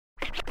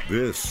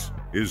This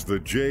is the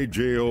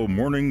JJO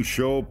Morning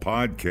Show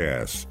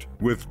podcast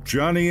with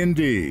Johnny and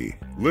D.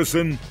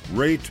 Listen,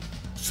 rate,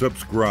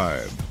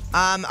 subscribe.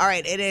 All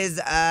right, it is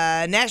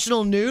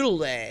National Noodle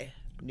Day.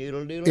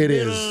 Noodle. It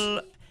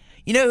is.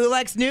 You know who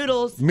likes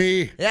noodles?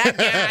 Me. That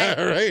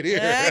guy. Right here.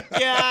 That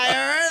guy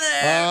over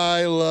there.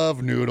 I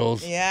love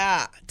noodles.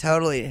 Yeah,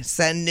 totally.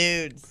 Send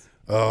nudes.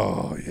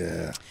 Oh,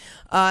 yeah.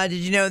 Did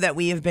you know that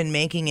we have been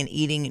making and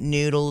eating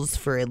noodles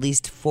for at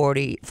least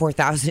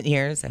 4,000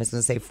 years? I was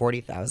going to say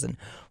 40,000.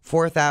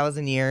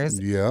 4,000 years.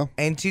 Yeah.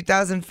 In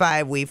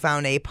 2005, we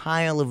found a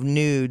pile of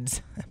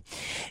nudes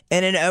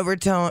in an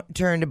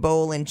overturned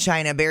bowl in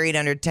China buried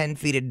under 10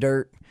 feet of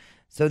dirt.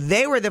 So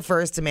they were the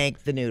first to make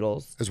the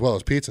noodles, As well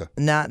as pizza.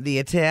 not the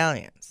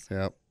Italians.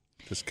 Yep.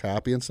 Just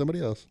copying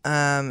somebody else.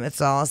 It's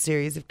all a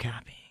series of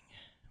copying,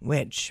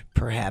 which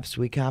perhaps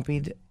we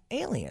copied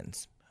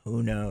aliens.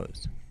 Who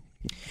knows?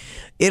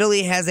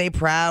 Italy has a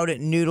proud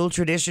noodle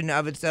tradition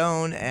of its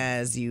own,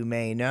 as you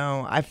may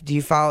know. Do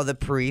you follow the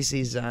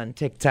Parisis on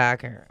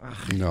TikTok?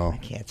 No. I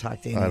can't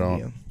talk to any I of don't.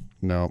 you.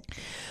 No.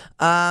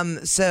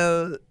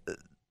 So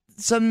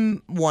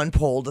someone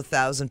polled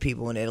 1,000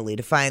 people in Italy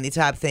to find the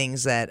top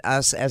things that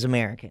us as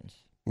Americans,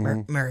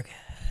 America,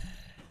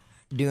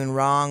 doing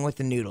wrong with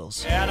the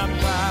noodles. And I'm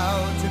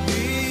proud to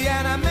be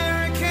an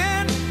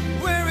American,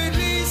 where at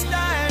least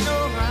I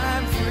know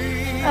I'm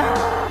free.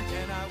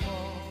 And I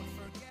won't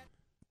forget.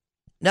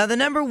 Now, the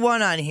number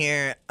one on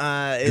here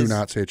is... Do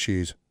not say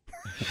cheese.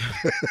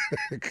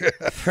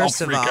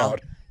 First I'll of freak all,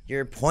 out.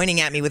 you're pointing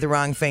at me with the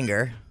wrong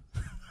finger.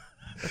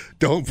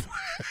 Don't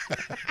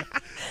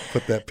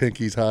put that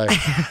pinkies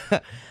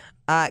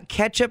high.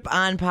 Ketchup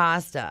on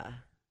pasta.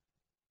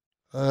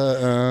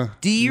 Do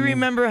Do you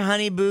remember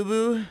Honey Boo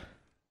Boo?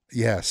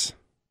 Yes.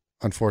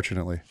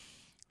 Unfortunately.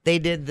 They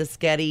did the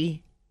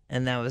sketty,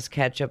 and that was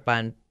ketchup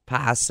on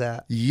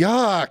pasta.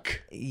 Yuck.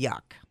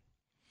 Yuck.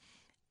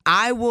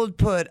 I will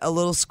put a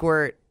little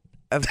squirt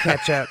of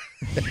ketchup.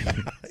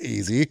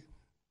 Easy.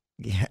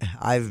 Yeah,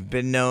 I've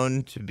been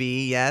known to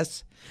be,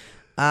 yes.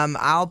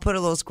 I'll put a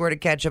little squirt of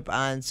ketchup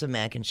on some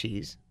mac and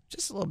cheese.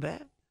 Just a little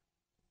bit.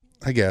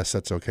 I guess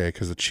that's okay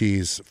because the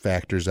cheese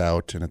factors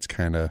out and it's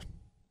kind of...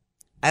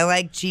 I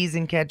like cheese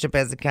and ketchup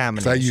as a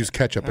combination. I use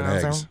ketchup and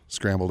Also? eggs.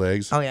 Scrambled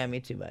eggs. Oh, yeah, me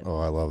too, bud. Oh,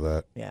 I love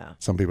that. Yeah.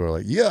 Some people are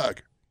like, yuck.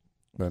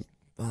 But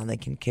Well, they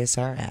can kiss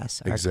our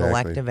ass, our Exactly.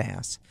 collective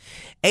ass.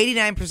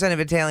 89% of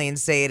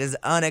Italians say it is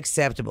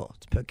unacceptable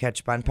to put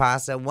ketchup on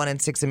pasta. 1 in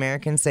 6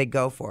 Americans say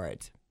go for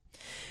it.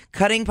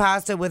 Cutting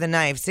pasta with a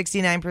knife.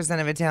 69%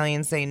 of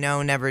Italians say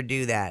no, never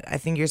do that. I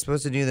think you're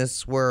supposed to do the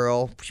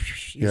swirl.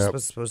 You're Yep.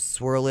 supposed to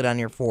swirl it on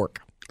your fork.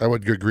 I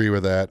would agree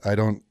with that.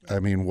 I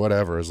mean,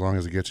 whatever. As long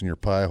as it gets in your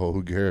pie hole,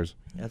 who cares?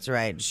 That's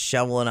right.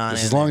 Shovel it on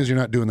Just in as long there. as you're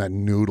not doing that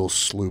noodle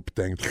sloop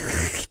thing.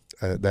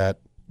 That,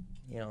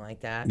 You don't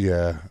like that?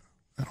 yeah,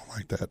 I don't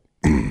like that.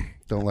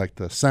 Don't like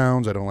the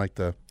sounds. I don't like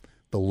the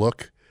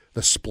look,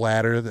 the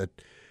splatter,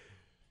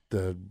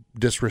 the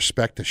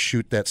disrespect to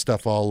shoot that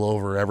stuff all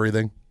over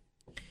everything.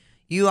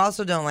 You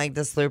also don't like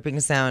the slurping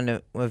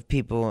sound of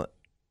people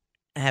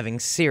having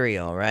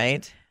cereal,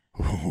 right?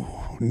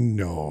 Oh,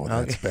 no,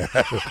 that's bad.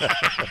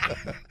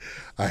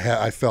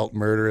 I felt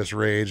murderous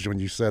rage when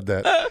you said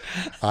that.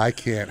 I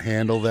can't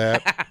handle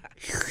that.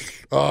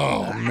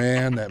 Oh,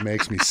 man, that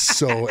makes me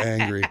so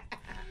angry.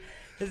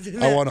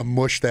 I want to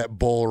mush that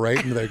bowl right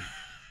into their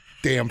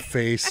damn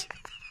face.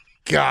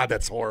 God,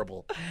 that's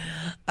horrible.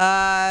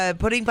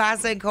 Putting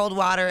pasta in cold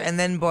water and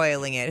then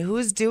boiling it.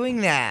 Who's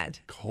doing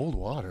that? Cold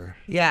water.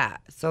 Yeah.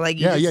 So like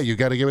Yeah, you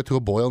got to give it to a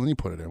boil and then you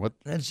put it in. What?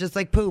 It's just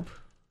like poop.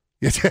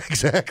 Yeah,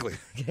 exactly.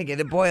 You gotta get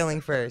it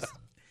boiling first.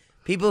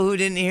 People who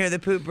didn't hear the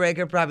poop break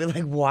are probably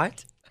like,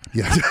 what?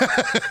 Yeah,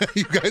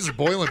 you guys are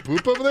boiling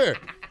poop over there.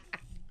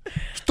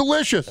 It's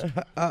delicious.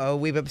 Uh-oh,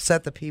 we've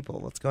upset the people.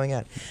 What's going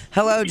on?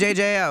 Hello,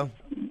 JJO.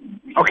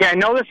 Okay, I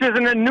know this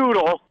isn't a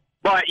noodle,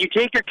 but you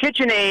take your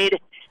KitchenAid,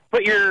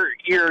 put your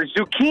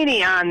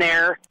zucchini on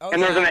there, Oh, and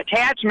there's yeah. an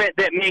attachment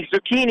that makes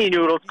zucchini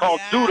noodles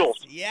called zoodles.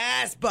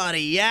 Yes,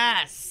 buddy,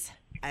 yes.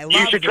 I love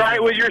You should try it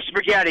zoodles. with your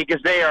spaghetti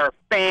because they are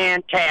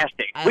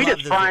fantastic. I We love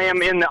just the fry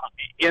them in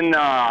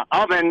the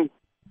oven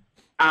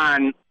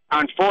on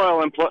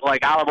foil and put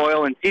like olive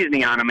oil and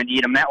seasoning on them and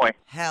eat them that way.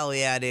 Hell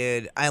yeah,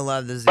 dude. I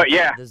love the But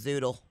yeah. the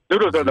zoodle.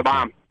 Zoodles are the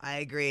bomb. I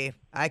agree.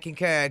 I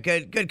concur.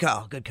 Good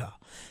call. Good call.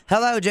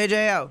 Hello,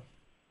 JJO.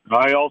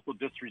 I also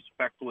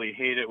disrespectfully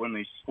hate it when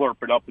they slurp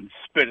it up and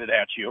spit it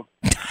at you.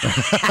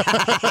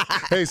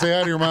 Hey, say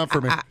hi to your mom for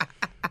me.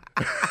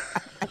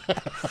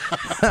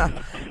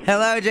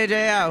 Hello,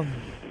 JJO.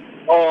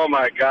 Oh,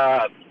 my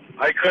God.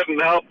 I couldn't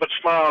help but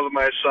smile to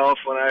myself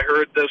when I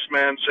heard this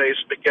man say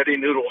spaghetti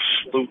noodle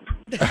sloop.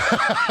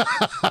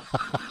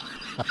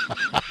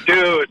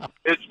 Dude,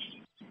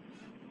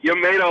 you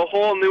made a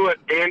whole new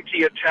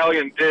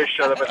anti-Italian dish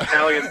out of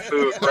Italian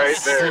food right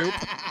there. Sloop.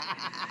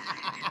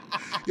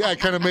 Yeah, I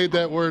kind of made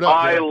that word up.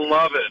 I yeah.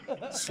 love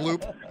it.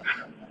 Sloop.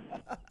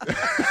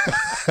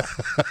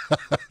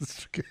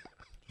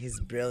 He's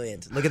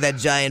brilliant. Look at that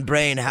giant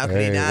brain. How could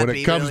he Hey, not when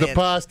be it comes brilliant? to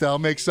pasta, I'll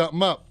make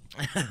something up.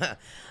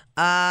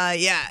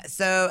 Yeah.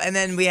 So, and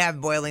then we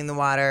have boiling the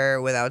water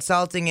without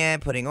salting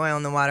it, putting oil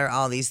in the water,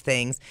 all these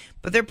things.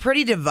 But they're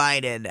pretty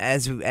divided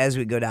as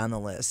we go down the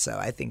list. So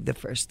I think the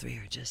first three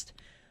are just,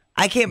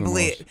 I can't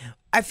believe.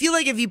 I feel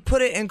like if you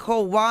put it in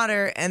cold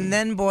water and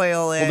then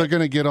boil it, Well, they're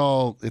gonna get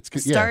all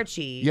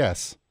starchy.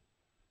 Yes.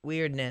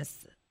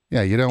 Weirdness.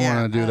 Yeah, you don't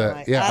want to do I that. don't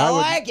like- Yeah, I don't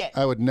would. like it.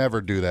 I would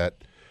never do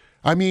that.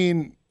 I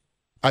mean,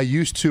 I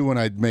used to when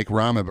I'd make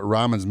ramen, but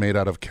ramen's made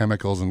out of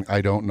chemicals and I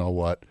don't know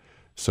what.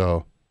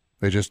 So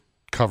they just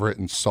cover it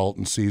in salt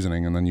and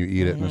seasoning, and then you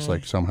eat it, and it's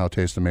like somehow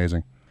tastes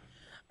amazing.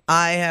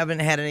 I haven't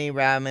had any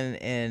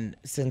ramen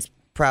since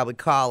probably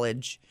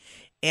college,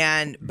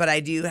 but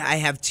I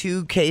have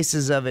 2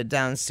 cases of it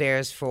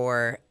downstairs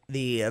for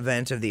the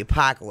event of the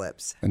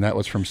apocalypse, And that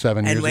was from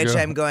 7 years in which ago.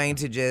 I'm going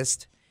to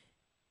just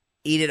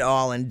eat it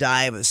all and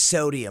die of a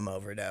sodium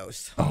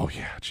overdose Oh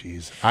yeah,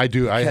 jeez. I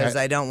do. because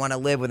I don't want to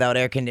live without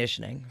air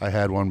conditioning. I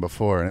had one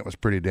before, and it was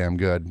pretty damn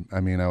good. I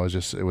mean, it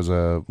was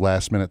a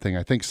last minute thing.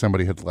 I think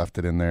somebody had left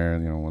it in there,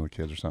 one of the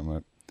kids or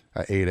something.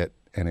 I ate it,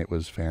 and it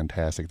was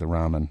fantastic. The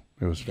ramen,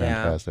 it was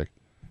fantastic.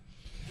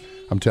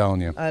 I'm telling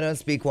you. I don't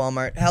speak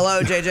Walmart.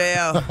 Hello,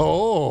 JJO.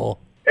 Oh,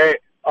 Hey,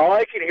 all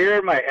I can hear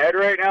in my head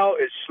right now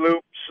is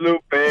sloop,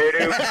 sloop,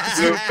 ba-doo,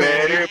 sloop,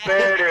 ba-doo,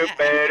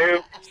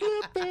 ba-doo,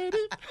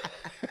 ba-doo.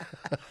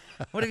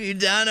 What have you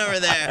done over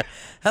there?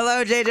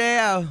 Hello,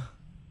 JJO.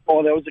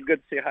 Oh, that was a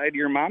good say hi to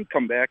your mom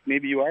comeback.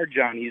 Maybe you are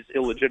Johnny's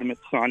illegitimate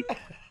son.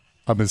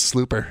 I'm his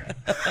slooper.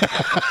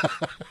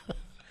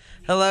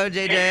 Hello,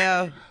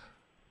 JJO.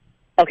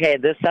 Okay,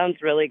 this sounds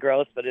really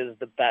gross, but it is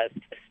the best.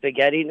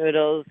 Spaghetti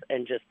noodles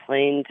and just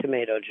plain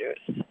tomato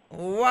juice.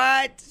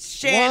 What?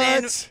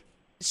 Shannon. What?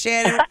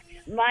 Shannon.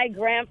 My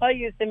grandpa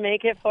used to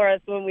make it for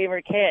us when we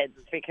were kids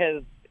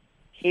because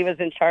he was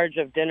in charge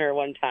of dinner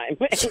one time.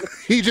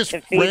 He just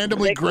If he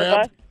randomly mixed with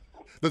grabbed us-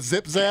 the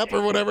zip zap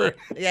or whatever.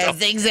 Yeah,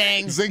 zing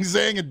zang. Zing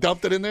zang and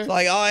dumped it in there.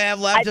 Like, all I have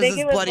I left is think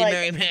this it was Bloody like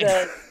Mary man.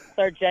 the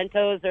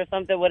Sargentos or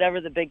something,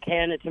 whatever the big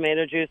can of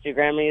tomato juice your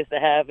grandma used to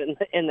have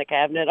in the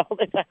cabinet all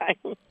the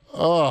time.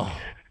 Oh,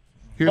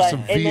 here's But- some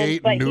and then-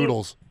 V8 but he-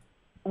 noodles.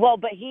 Well,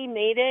 but he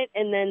made it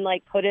and then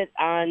like put it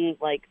on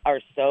like our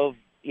stove,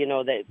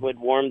 that would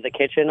warm the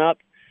kitchen up,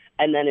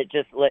 and then it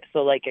just so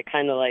like it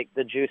kind of like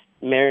the juice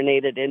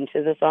marinated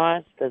into the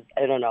sauce. 'Cause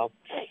I don't know.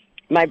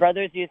 My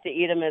brothers used to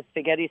eat them as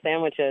spaghetti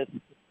sandwiches.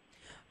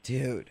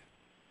 Dude.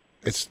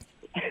 It's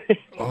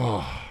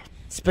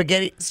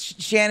Spaghetti.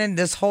 Shannon,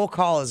 this whole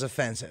call is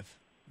offensive.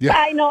 yeah.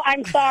 I know.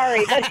 I'm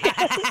sorry, but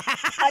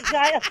a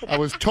child. I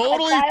was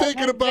totally a child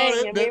thinking was about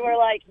saying, it. and we were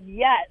like,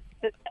 yes.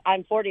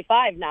 I'm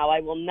 45 now.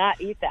 I will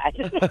not eat that.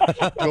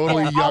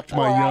 Totally yucked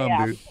my Or I yum,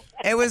 am. dude.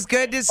 It was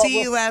good to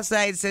see you last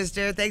night,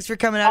 sister. Thanks for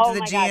coming out Oh to the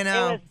my gosh,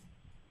 GNO. it was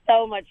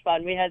so much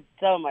fun. We had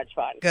so much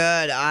fun.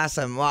 Good,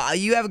 awesome. Well,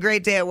 you have a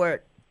great day at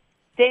work.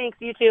 Thanks.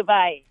 You too.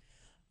 Bye.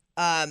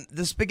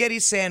 The spaghetti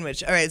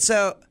sandwich. All right,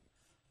 so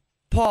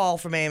Paul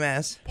from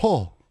AMS,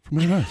 Paul from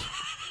AMS.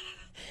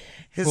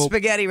 his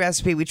spaghetti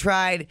recipe. We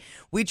tried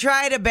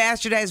a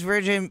bastardized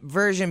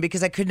version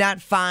because I could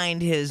not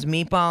find his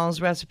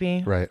meatballs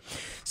recipe. Right.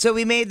 So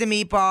we made the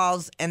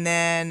meatballs, and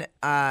then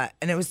and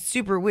it was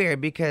super weird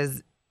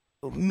because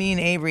me and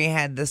Avery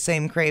had the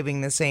same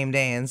craving the same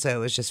day, and so it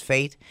was just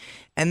fate.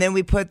 And then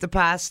we put the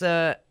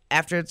pasta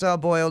after it's all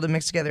boiled and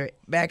mixed together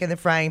back in the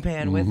frying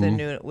pan with the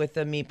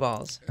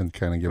meatballs. And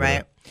kind of give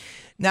Right. it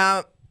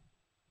Now,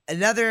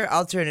 another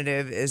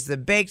alternative is the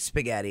baked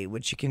spaghetti,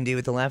 which you can do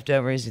with the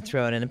leftovers. You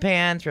throw it in a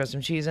pan, throw some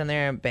cheese on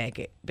there, and bake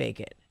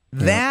it.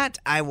 That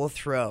I will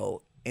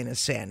throw in a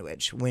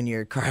sandwich when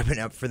you're carving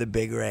up for the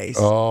big race.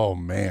 Oh,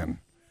 man.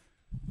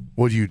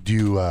 Well, do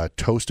you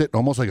toast it?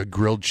 Almost like a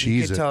grilled You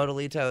cheese. could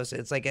totally toast it.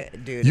 It's like a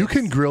dude. You it's-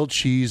 can grill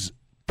cheese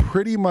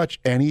pretty much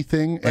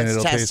anything, and Let's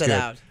it'll test taste it good.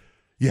 out.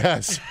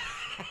 Yes.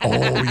 Oh,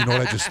 you know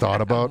what I just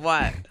thought about?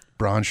 What?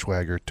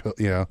 Braunschweiger.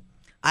 Yeah.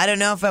 I don't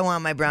know if I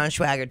want my brown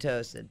schwager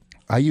toasted.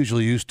 I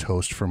usually use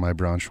toast for my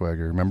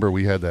Braunschweiger. Remember,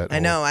 we had that. I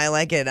know. I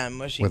like it on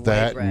mushy With white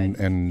that bread.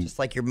 and just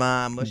like your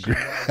mom, mushy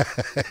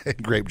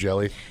white. grape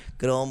jelly.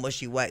 Good old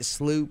mushy white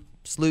sloop,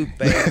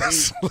 baby.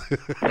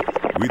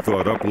 We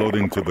thought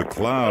uploading to the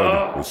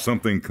cloud was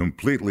something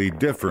completely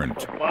different.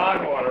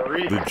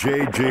 The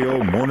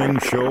JJO Morning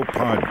Show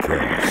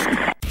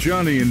Podcast.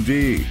 Johnny and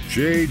D,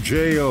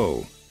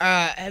 JJO.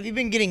 Have you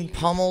been getting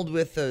pummeled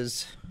with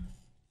those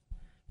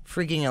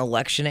freaking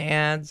election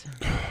ads?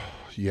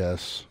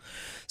 Yes.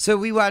 So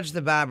we watch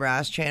the Bob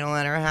Ross channel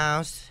at our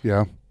house.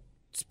 Yeah.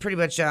 It's pretty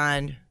much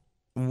on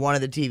one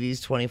of the TVs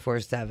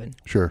 24/7.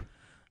 Sure.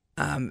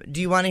 Do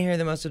you want to hear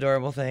the most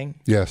adorable thing?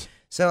 Yes.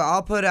 So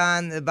I'll put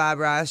on the Bob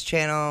Ross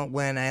channel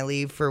when I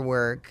leave for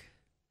work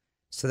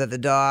so that the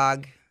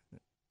dog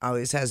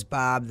always has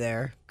Bob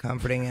there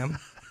comforting him.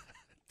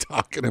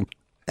 Talking him.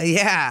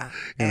 Yeah.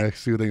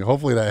 Soothing.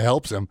 Hopefully that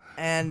helps him.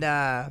 And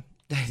that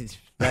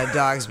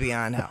dog's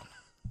beyond help.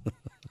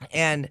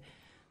 And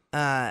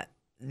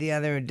the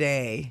other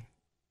day,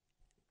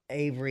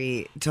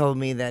 Avery told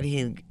me that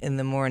he, in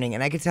the morning,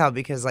 and I could tell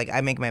because, like,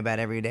 I make my bed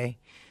every day,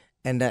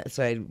 And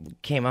so I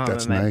came home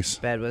That's and my nice.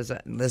 bed was,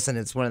 listen,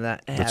 it's one of the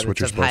what habits you're of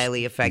supposed to-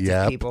 highly effective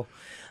Yep. people.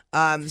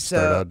 Start So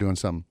out doing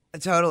something.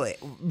 totally.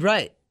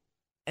 Right.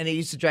 And it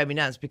used to drive me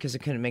nuts because I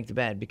couldn't make the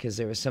bed because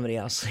there was somebody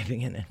else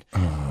sleeping in it.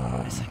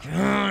 I was like,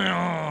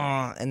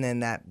 "Oh." And then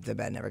the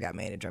bed never got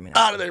made. It drove me nuts.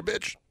 Out of there,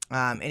 bitch.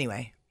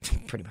 Anyway,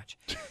 pretty much.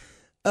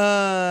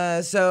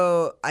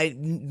 So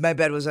my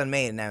bed was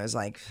unmade, and I was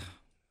like,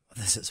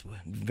 "This is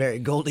very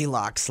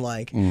Goldilocks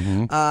like."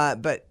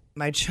 But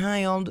my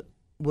child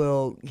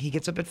he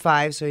gets up at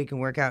 5 so he can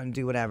work out and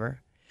do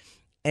whatever,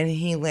 and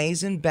he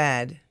lays in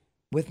bed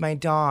with my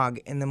dog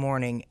in the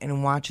morning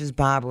and watches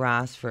Bob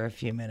Ross for a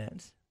few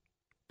minutes.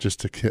 Just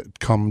to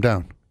calm him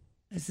down.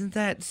 Isn't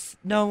that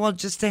no? Well,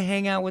 just to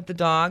hang out with the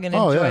dog and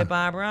Oh, enjoy yeah.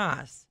 Bob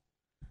Ross.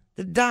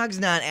 The dog's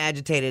not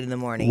agitated in the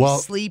morning. Well,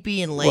 He's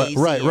sleepy and lazy.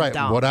 Right. and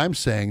dumb. What I'm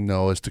saying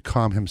though is to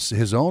calm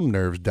his own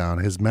nerves down.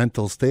 His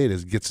mental state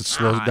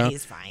slows down,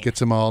 he's fine.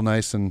 gets him all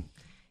nice and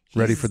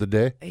ready for the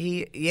day.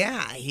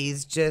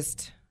 He's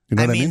just. You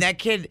know what I mean? That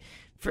kid.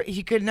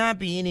 He could not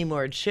be any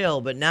more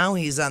chill, but now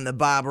he's on the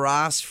Bob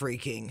Ross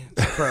freaking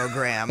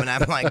program, and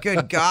I'm like,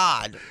 good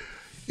God.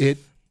 It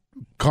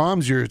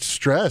calms your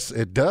stress.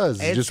 It does.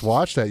 You It's- just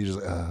watch that. You just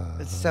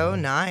It's so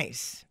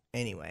nice.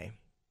 Anyway,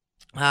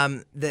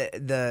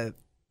 the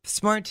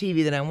smart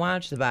TV that I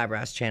watch the Bob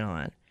Ross channel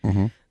on.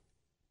 Mhm.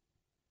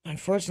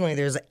 Unfortunately,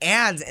 there's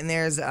ads and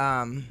there's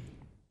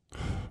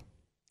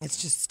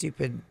it's just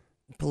stupid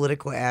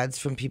political ads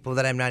from people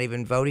that I'm not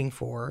even voting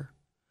for.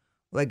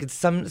 Like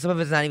some of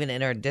it's not even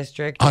in our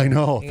district. I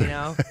know. You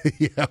know.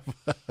 Yeah.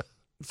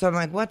 So I'm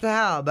like, what the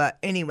hell? But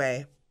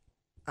anyway,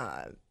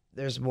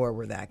 there's more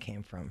where that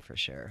came from for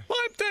sure.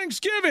 I'm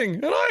Thanksgiving,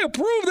 and I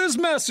approve this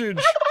message.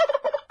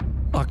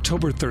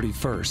 October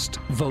 31st,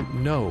 vote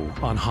no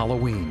on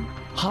Halloween.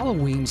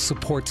 Halloween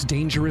supports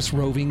dangerous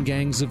roving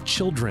gangs of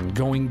children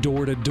going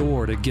door to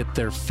door to get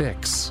their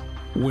fix.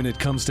 When it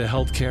comes to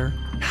healthcare,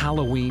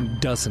 Halloween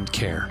doesn't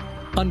care.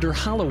 Under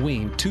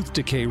Halloween, tooth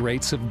decay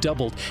rates have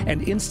doubled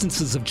and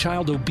instances of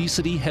child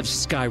obesity have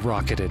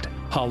skyrocketed.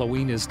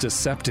 Halloween is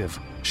deceptive.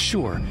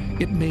 Sure,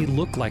 it may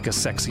look like a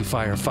sexy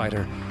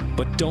firefighter,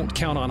 but don't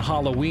count on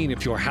Halloween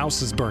if your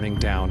house is burning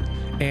down.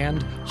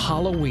 And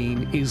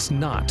Halloween is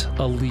not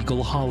a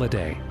legal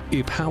holiday.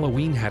 If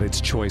Halloween had its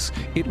choice,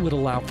 it would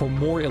allow for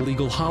more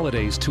illegal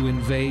holidays to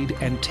invade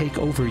and take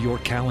over your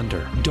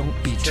calendar. Don't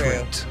be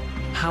tricked.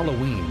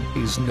 Halloween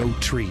is no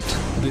treat.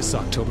 This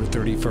October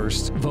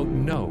 31st, vote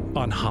no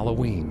on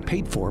Halloween.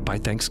 Paid for by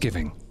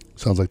Thanksgiving.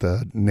 Sounds like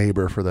the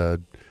neighbor for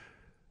the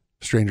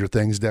Stranger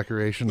Things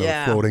decoration.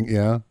 Yeah. The floating.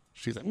 Yeah.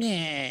 She's like,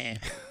 meh.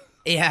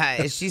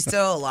 Yeah, is she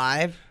still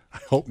alive? I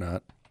hope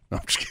not. No,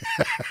 I'm just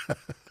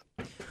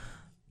kidding.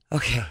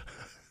 Okay.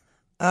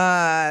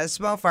 A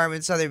small farm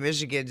in southern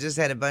Michigan just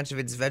had a bunch of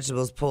its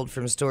vegetables pulled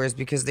from stores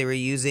because they were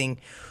using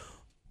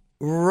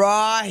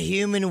raw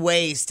human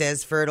waste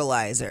as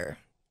fertilizer.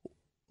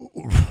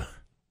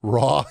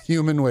 Raw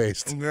human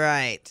waste.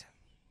 Right.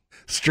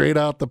 Straight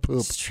out the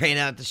poop. Straight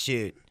out the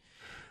chute.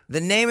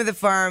 The name of the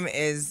farm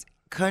is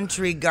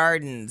Country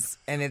Gardens,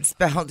 and it's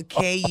spelled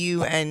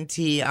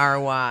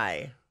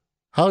Kuntry.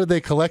 How did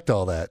they collect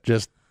all that?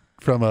 Just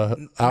from a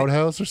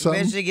outhouse or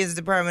something? Michigan's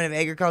Department of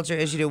Agriculture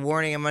issued a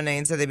warning on Monday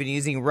and said they've been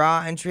using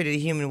raw, untreated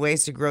human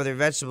waste to grow their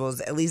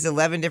vegetables. At least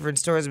 11 different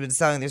stores have been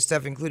selling their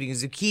stuff, including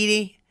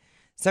zucchini,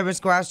 summer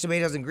squash,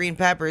 tomatoes, and green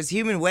peppers.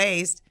 Human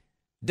waste,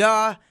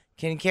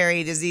 can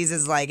carry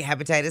diseases like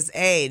hepatitis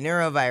A,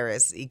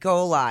 neurovirus, E.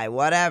 coli,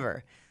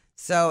 whatever.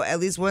 So at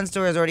least one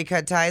store has already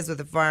cut ties with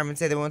the farm and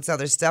say they won't sell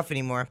their stuff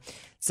anymore.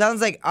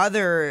 Sounds like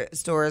other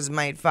stores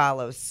might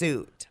follow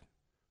suit.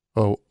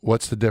 Oh,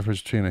 what's the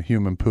difference between a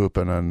human poop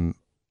and a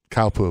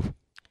cow poop?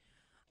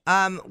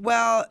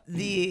 Well,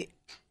 the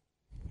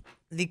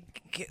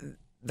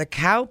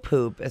cow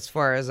poop, as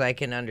far as I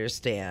can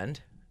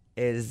understand,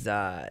 is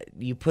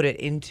you put it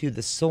into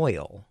the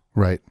soil,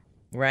 Right.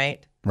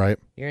 right? Right.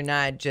 You're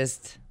not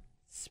just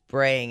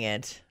spraying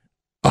it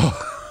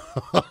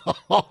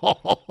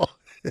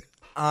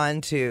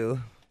onto.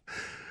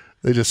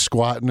 They just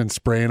squatting and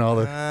spraying all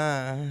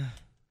the.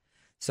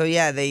 So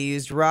yeah, they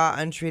used raw,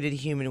 untreated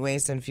human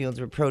waste on fields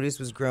where produce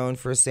was grown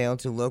for sale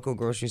to local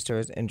grocery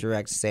stores and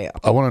direct sale.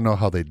 I want to know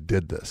how they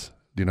did this.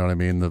 Do you know what I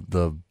mean?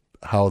 The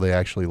how they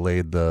actually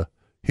laid the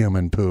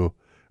human poo,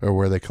 or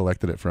where they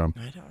collected it from.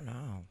 I don't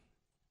know.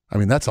 I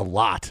mean, that's a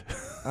lot.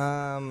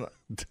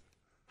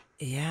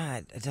 Yeah,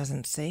 it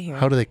doesn't say here.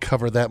 How do they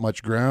cover that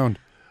much ground?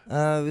 It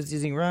was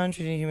using raw,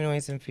 untreated human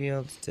waste in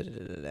fields.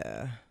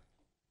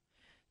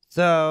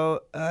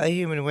 So,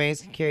 human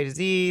waste can carry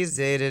disease.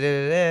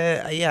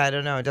 Yeah, I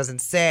don't know. It doesn't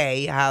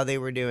say how they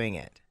were doing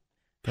it,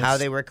 how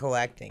they were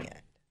collecting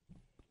it.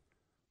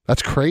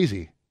 That's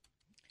crazy.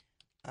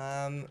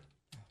 They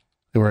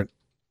weren't.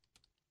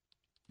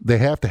 They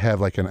have to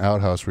have like an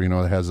outhouse where,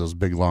 that has those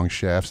big long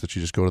shafts that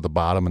you just go to the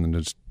bottom and then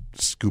just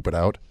scoop it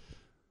out.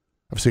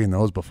 I've seen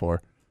those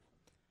before.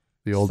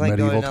 The old It's like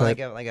medieval going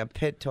type. like a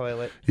pit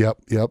toilet. Yep.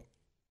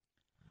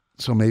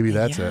 So maybe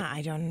that's it.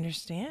 I don't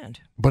understand.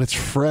 But it's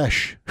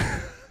fresh.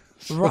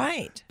 So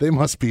Right. They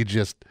must be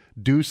just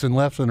deucing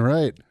left and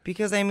right.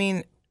 Because, I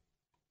mean,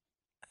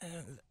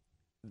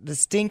 the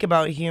stink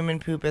about human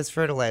poop as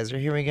fertilizer.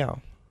 Here we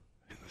go.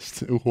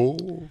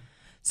 Oh.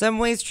 Some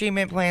waste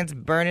treatment plants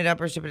burn it up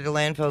or ship it to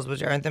landfills,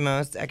 which aren't the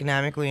most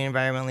economically and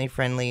environmentally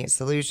friendly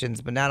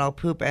solutions. But not all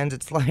poop ends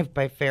its life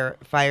by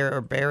fire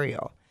or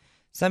burial.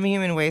 Some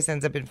human waste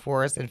ends up in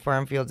forests and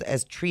farm fields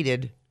as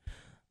treated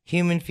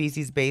human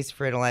feces-based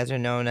fertilizer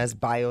known as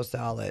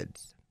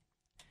biosolids.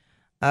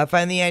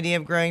 Find the idea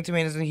of growing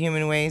tomatoes with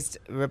human waste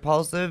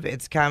repulsive?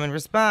 Its common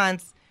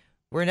response: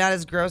 we're not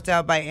as grossed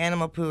out by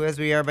animal poo as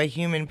we are by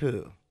human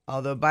poo.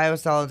 Although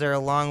biosolids are a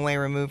long way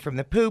removed from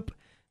the poop,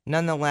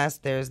 nonetheless,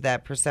 there's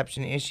that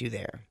perception issue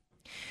there.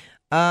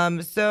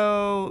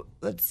 So,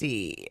 let's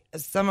see.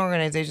 Some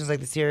organizations like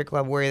the Sierra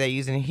Club worry that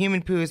using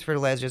human poo as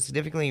fertilizer is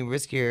significantly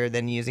riskier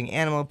than using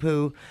animal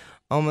poo.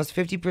 Almost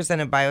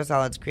 50% of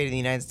biosolids created in the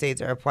United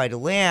States are applied to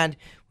land,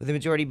 with the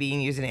majority being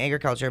used in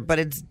agriculture, but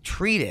it's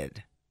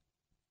treated.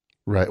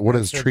 Right. What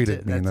does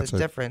treated mean? That's a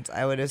difference.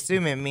 I would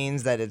assume it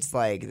means that it's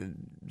like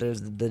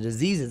the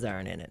diseases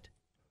aren't in it.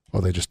 Oh,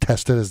 they just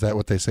test it? Is that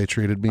what they say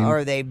treated means?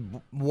 Or they,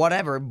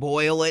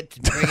 boil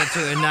it, bring it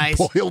to a nice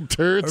boiled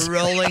turds,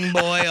 rolling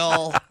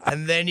boil,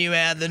 and then you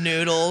add the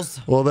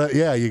noodles. Well,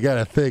 you got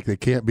to think they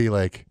can't be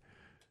like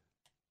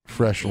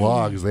fresh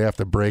logs. They have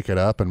to break it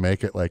up and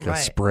make it like a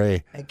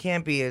spray. It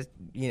can't be a,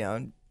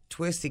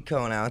 twisty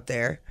cone out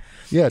there.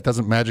 Yeah, it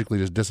doesn't magically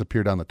just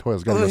disappear down the toilet.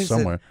 It's got to go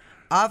somewhere.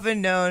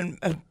 Often known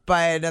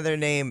by another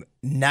name,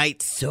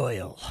 night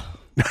soil.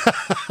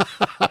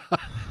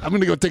 I'm going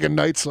to go take a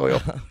night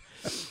soil.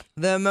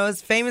 The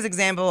most famous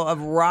example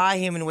of raw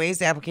human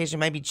waste application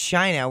might be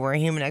China, where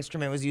human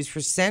excrement was used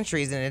for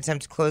centuries in an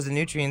attempt to close the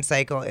nutrient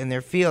cycle in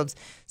their fields,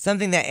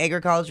 something that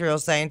agricultural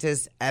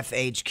scientist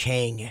F.H.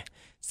 King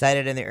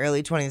cited in the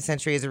early 20th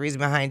century as a reason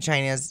behind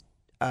China's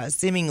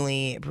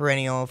seemingly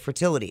perennial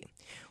fertility.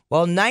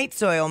 While night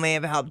soil may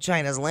have helped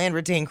China's land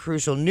retain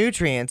crucial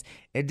nutrients,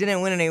 it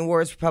didn't win any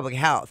wars for public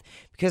health.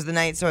 Because the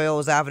night soil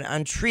was often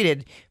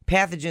untreated,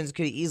 pathogens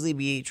could easily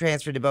be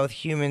transferred to both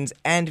humans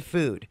and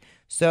food.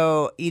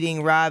 So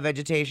eating raw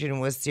vegetation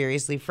was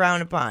seriously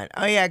frowned upon.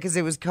 Oh yeah, because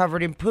it was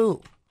covered in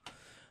poo.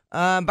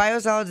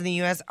 Biosolids in the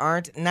U.S.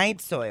 aren't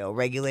night soil,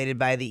 regulated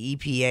by the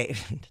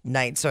EPA.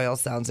 Night soil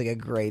sounds like a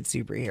great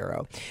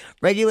superhero.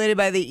 Regulated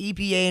by the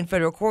EPA and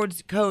federal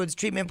codes,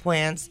 treatment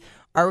plants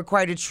are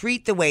required to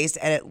treat the waste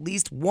at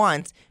least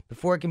once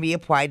before it can be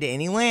applied to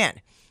any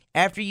land.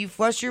 After you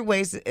flush your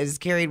waste, it is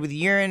carried with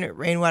urine,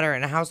 rainwater,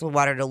 and household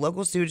water to a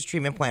local sewage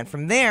treatment plant.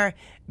 From there,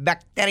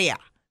 bacteria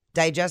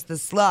digest the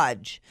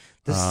sludge,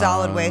 the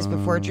solid waste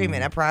before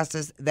treatment, a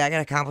process that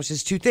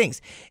accomplishes two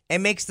things. It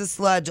makes the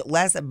sludge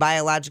less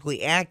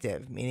biologically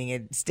active, meaning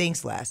it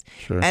stinks less,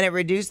 and it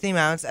reduces the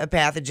amounts of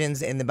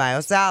pathogens in the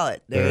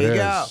biosolid. There you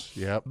go.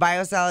 Yep.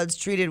 Biosolids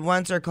treated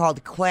once are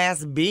called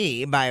Class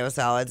B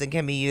biosolids and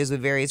can be used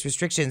with various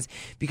restrictions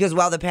because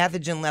while the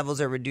pathogen levels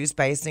are reduced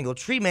by a single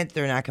treatment,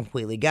 they're not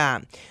completely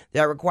gone.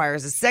 That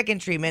requires a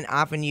second treatment,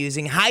 often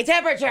using high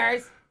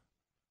temperatures.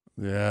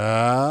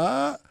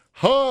 Yeah.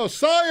 Oh,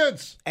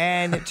 science!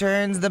 And it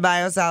turns the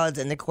biosolids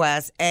into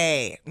Class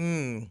A,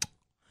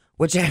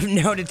 which have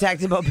no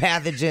detectable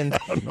pathogens.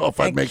 I don't know if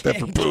I'd make that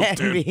for poop, can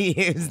dude. be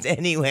used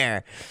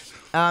anywhere.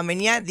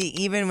 And yet,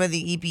 even with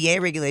the EPA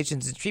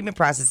regulations and treatment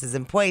processes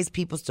in place,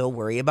 people still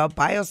worry about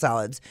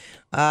biosolids.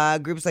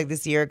 Groups like the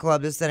Sierra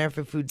Club, the Center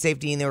for Food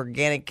Safety, and the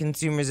Organic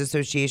Consumers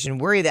Association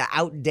worry that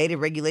outdated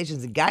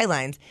regulations and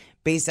guidelines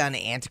based on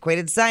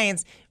antiquated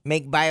science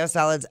make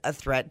biosolids a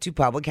threat to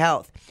public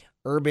health.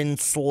 Urban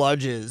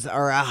sludges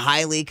are a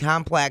highly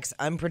complex,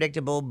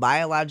 unpredictable,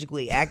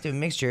 biologically active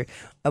mixture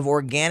of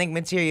organic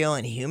material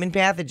and human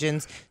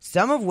pathogens,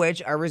 some of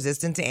which are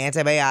resistant to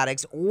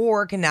antibiotics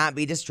or cannot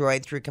be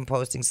destroyed through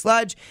composting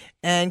sludge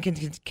and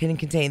can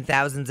contain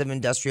thousands of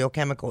industrial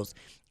chemicals,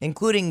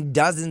 including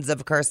dozens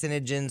of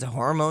carcinogens,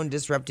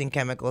 hormone-disrupting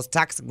chemicals,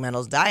 toxic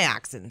metals,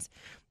 dioxins,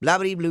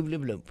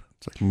 blah-blah-blah-blah-blah.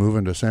 It's like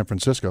moving to San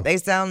Francisco. They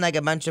sound like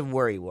a bunch of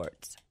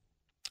worrywarts.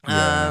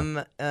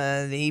 Yeah.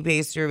 The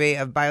EPA survey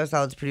of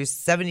biosolids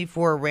produced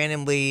 74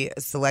 randomly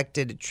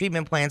selected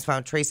treatment plants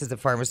found traces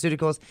of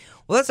pharmaceuticals.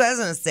 Well, that's what I was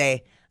going to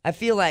say. I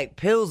feel like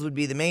pills would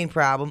be the main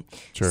problem.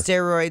 Sure.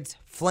 Steroids,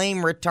 flame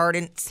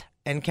retardants,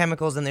 and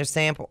chemicals in their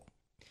sample.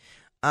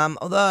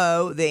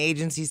 Although the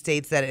agency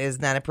states that it is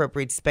not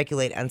appropriate to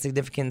speculate on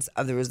significance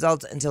of the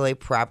results until a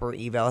proper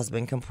eval has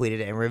been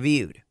completed and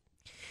reviewed.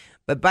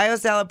 But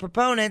biosolid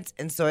proponents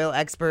and soil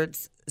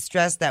experts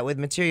stress that with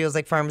materials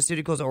like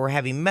pharmaceuticals or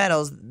heavy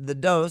metals, the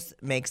dose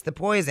makes the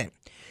poison.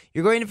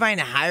 You're going to find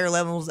higher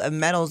levels of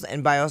metals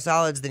and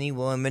biosolids than you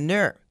will in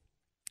manure.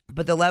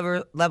 But the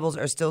levels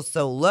are still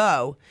so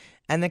low,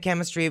 and the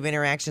chemistry of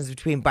interactions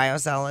between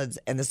biosolids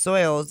and the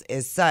soils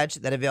is such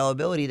that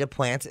availability to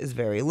plants is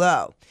very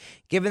low.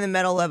 Given the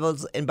metal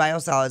levels in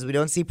biosolids, we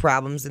don't see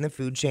problems in the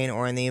food chain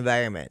or in the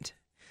environment.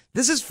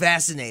 This is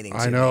fascinating to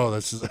me. I know.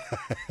 This is...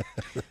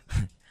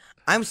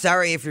 I'm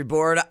sorry if you're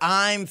bored.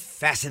 I'm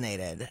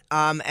fascinated.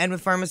 And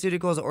with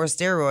pharmaceuticals or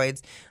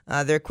steroids,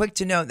 they're quick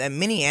to note that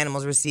many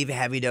animals receive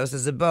heavy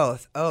doses of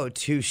both. Oh,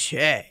 touche.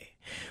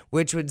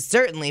 which would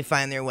certainly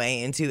find their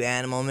way into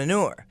animal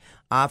manure,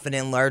 often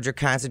in larger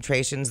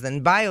concentrations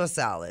than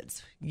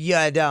biosolids.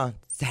 You don't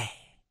say.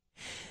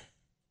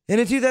 In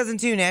a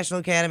 2002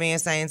 National Academy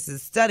of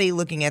Sciences study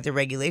looking at the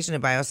regulation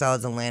of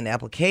biosolids and land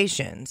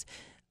applications,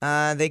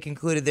 they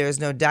concluded there is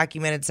no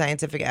documented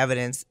scientific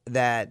evidence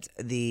that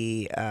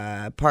the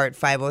Part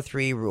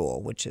 503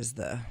 rule, which is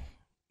the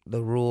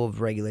rule of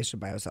regulation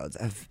of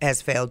biosolids,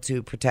 has failed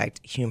to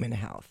protect human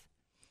health.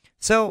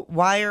 So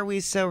why are we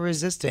so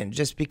resistant?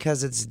 Just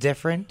because it's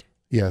different?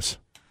 Yes.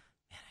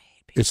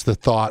 It's the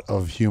thought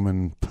of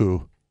human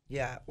poo.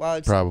 Yeah. Well,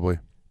 it's probably.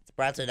 It's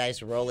brought to a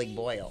nice rolling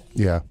boil.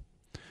 Yeah.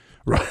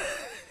 Right.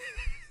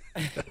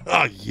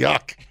 Oh,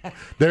 yuck.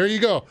 There you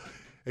go.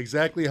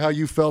 Exactly how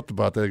you felt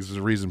about that is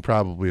the reason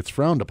probably it's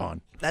frowned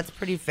upon. That's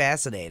pretty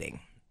fascinating.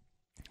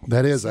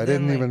 That is. I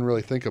didn't even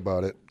really think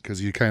about it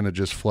because you kind of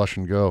just flush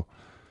and go.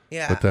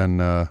 Yeah. But then,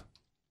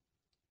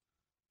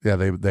 yeah,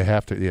 they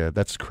have to. Yeah,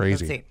 that's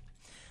crazy. Let's see.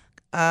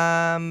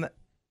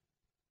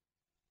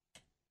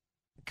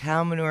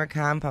 Cow manure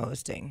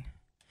composting.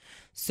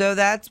 So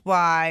that's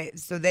why.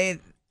 So they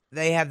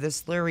have the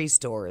slurry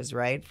stores,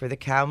 right, for the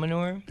cow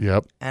manure.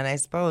 Yep. And I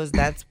suppose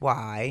that's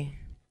why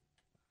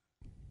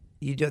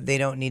they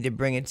don't need to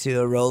bring it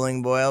to a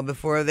rolling boil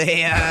before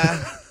they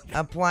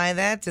apply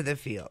that to the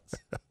fields.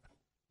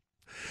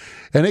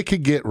 And it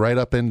could get right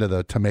up into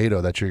the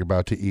tomato that you're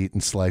about to eat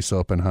and slice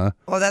open, huh?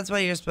 Well, that's why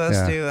you're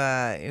supposed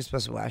to. You're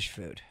supposed to wash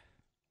food.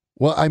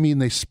 Well, I mean,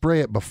 they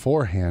spray it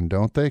beforehand,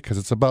 don't they? Because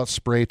it's about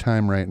spray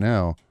time right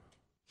now.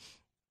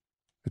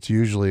 It's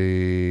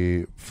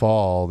usually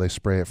fall. They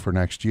spray it for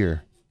next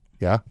year.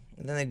 Yeah?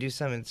 And then they do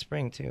some in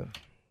spring, too.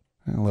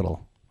 A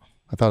little.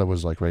 I thought it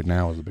was like right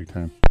now was a big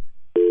time.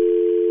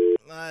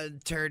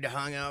 Turd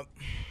hung up.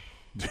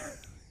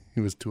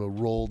 He was to a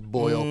rolled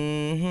boil.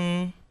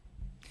 Mm-hmm.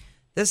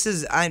 This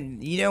is,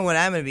 you know what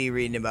I'm going to be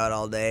reading about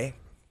all day?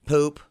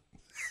 Poop.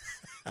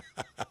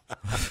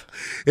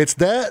 It's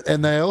that,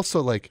 and they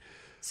also like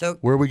so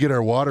where we get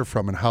our water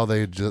from and how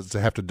they just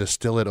have to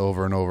distill it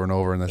over and over and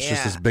over, and that's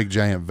just this big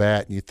giant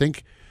vat. And you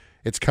think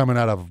it's coming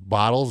out of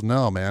bottles?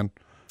 No, man.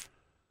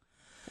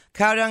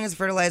 Cow dung as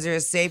fertilizer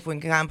is safe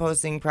when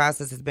composting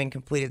process has been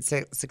completed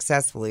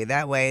successfully.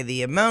 That way,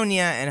 the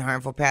ammonia and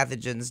harmful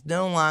pathogens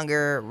no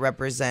longer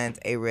represent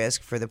a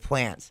risk for the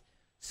plants.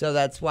 So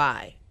that's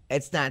why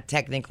it's not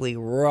technically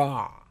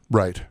raw.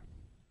 Right.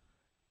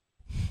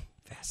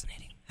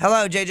 Fascinating.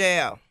 Hello,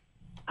 JJO.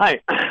 Hi.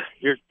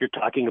 You're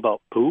talking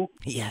about poo?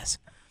 Yes.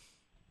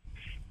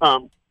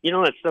 You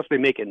know that stuff they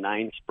make in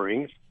Nine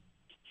Springs?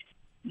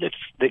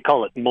 They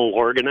call it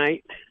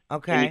Milorganite.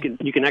 Okay. And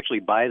you can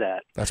actually buy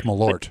that. That's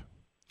Malort.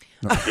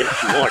 No.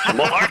 It's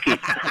malarkey.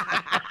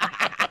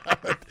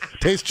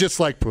 Tastes just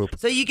like poop.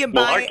 So you can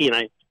buy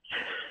malarkey,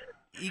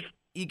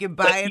 you can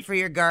buy it for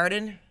your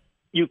garden?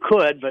 You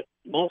could, but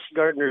most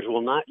gardeners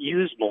will not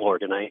use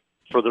Milorganite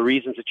for the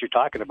reasons that you're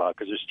talking about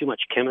because there's too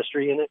much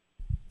chemistry in it.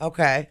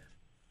 Okay.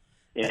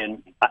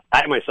 And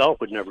I myself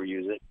would never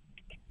use it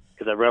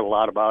because I've read a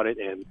lot about it.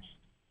 And,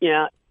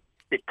 yeah,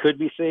 it could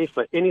be safe,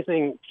 but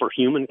anything for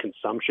human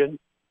consumption,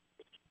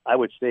 I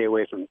would stay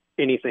away from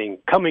anything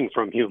coming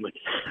from humans.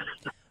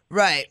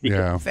 Right.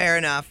 Yeah. Fair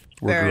enough.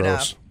 Fair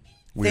enough.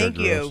 Thank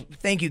you.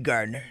 Thank you,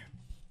 Gardner.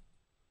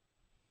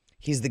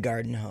 He's the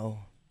garden hoe.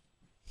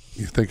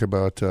 You think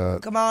about...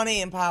 Come on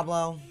in,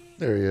 Pablo.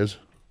 There he is.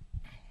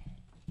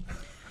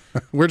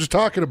 We're just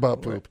talking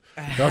about poop.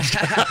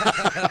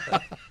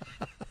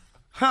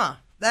 Huh.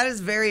 That is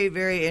very,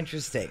 very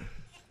interesting.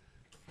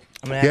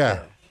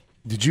 Yeah.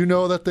 Did you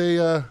know that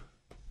they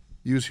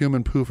use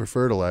human poo for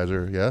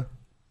fertilizer? Yeah?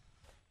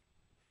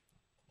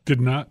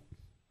 Did not.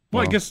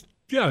 Well, I guess,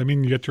 yeah. I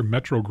mean, you got your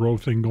Metro Grow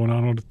thing going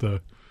on out at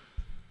the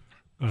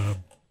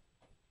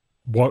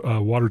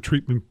water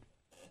treatment,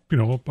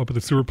 up at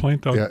the sewer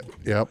plant. Yeah.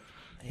 Yep.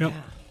 Yep.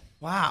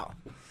 Wow.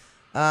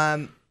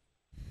 I'm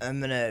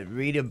gonna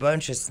read a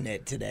bunch of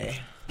snit today.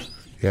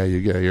 Yeah,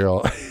 you're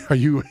all. Are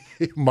you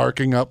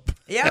marking up?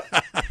 Yep.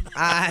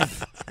 I'm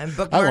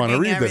bookmarking I want to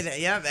read everything. this.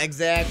 Yep,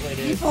 exactly,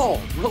 dude.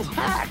 People,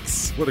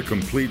 relax. What a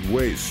complete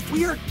waste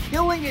We are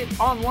killing it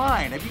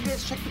online. Have you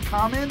guys checked the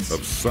comments?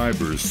 of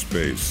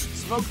cyberspace.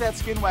 Smoke That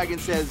Skin Wagon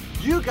says,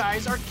 you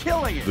guys are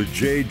killing it. The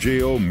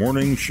JJO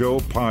Morning Show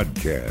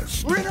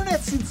podcast. We're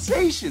internet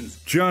sensations.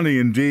 Johnny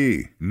and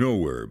D,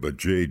 nowhere but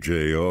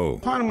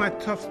JJO. Part of my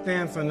tough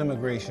stance on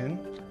immigration,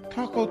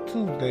 Taco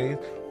Tuesdays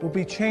will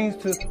be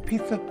changed to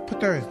Pizza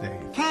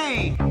Thursdays.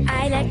 Hey!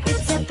 I like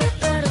pizza,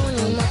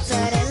 pepperoni,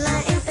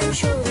 mozzarella, and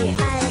anchovy.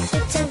 I like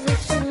pizza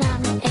with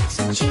salami,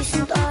 extra cheese,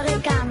 and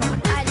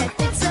oregano. I like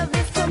pizza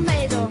with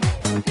tomato.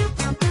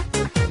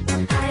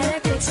 I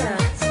like pizza.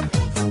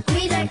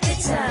 We like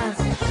pizza.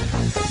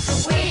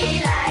 We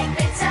like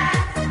pizza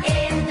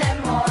in the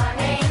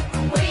morning.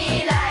 We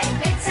like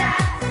pizza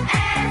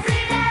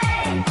every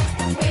day.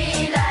 We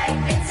like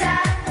pizza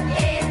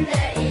in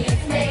the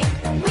evening.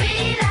 We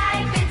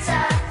like pizza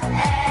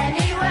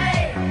anyway.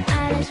 I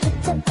like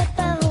pizza,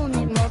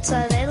 pepperoni,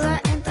 mozzarella,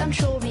 and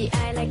anchovy. I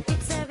like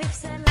pizza with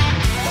salami.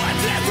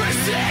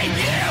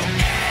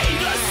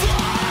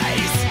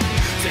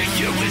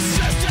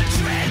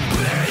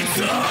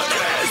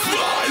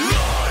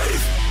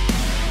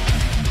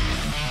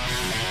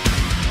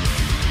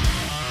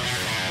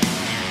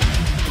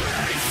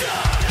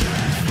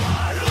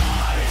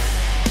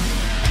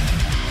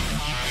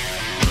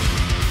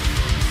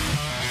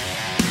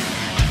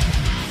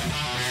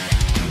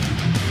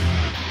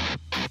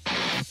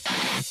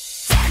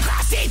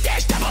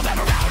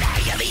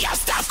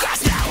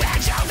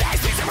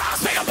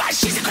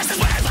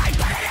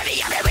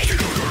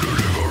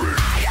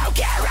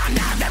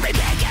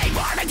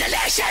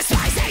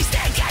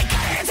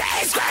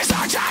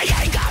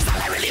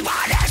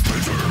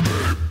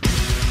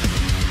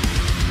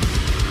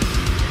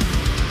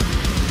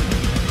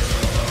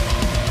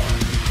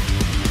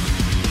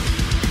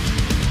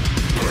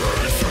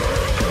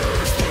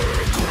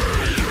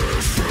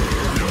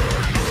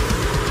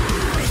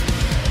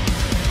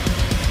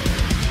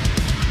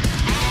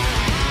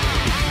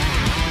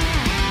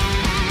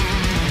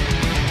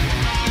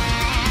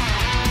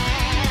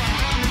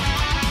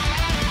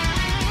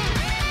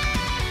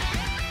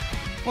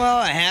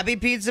 happy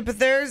Pizza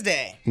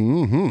Thursday.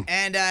 Mm-hmm.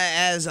 And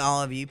as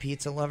all of you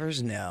pizza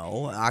lovers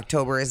know,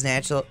 October is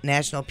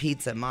National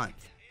Pizza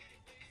Month.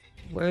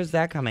 Where is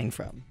that coming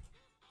from?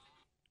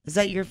 Is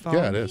that your phone?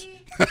 Yeah, it is.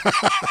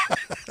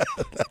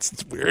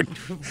 That's weird.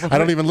 I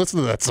don't even listen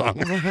to that song.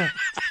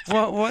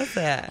 What was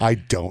that? I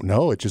don't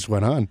know. It just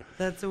went on.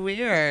 That's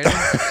weird.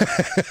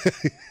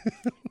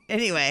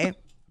 Anyway,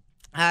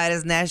 it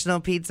is National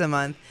Pizza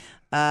Month.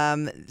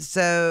 3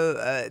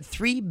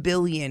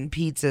 billion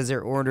pizzas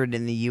are ordered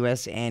in the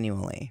U.S.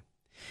 annually.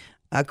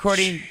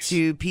 According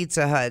to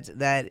Pizza Hut,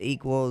 that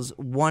equals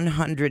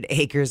 100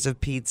 acres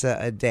of pizza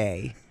a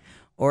day,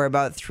 or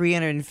about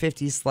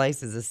 350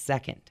 slices a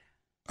second.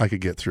 I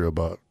could get through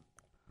about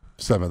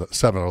seven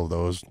of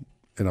those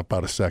in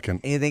about a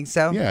second. You think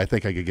so? Yeah, I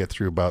think I could get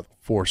through about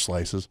 4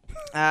 slices.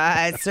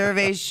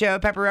 Surveys show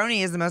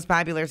pepperoni is the most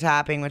popular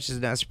topping, which is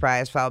no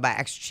surprise, followed by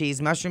extra cheese,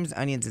 mushrooms,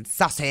 onions, and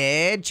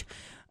sausage.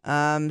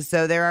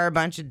 So there are a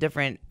bunch of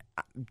different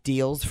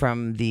deals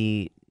from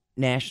the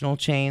national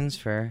chains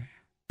for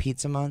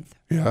Pizza Month.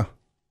 Yeah.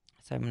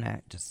 So I'm going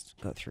to just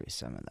go through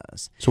some of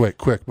those. So wait,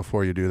 quick,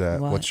 before you do that,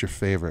 What? what's your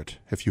favorite?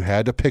 If you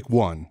had to pick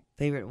one.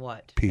 Favorite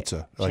what?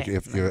 Pizza. Like Chain.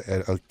 if you're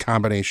a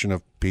combination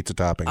of pizza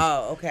toppings.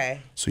 Oh, okay.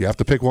 So you have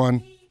to pick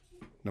one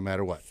no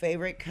matter what.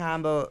 Favorite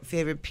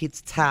favorite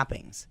pizza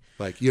toppings.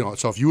 Like,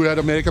 so if you had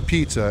to make a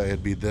pizza,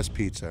 it'd be this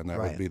pizza, and that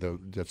Right. would be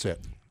that's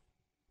it.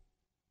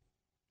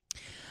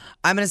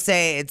 I'm going to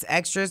say it's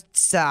extra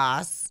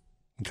sauce.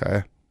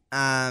 Okay.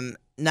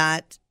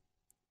 Not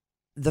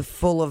the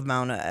full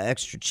amount of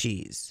extra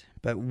cheese,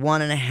 but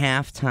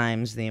 1.5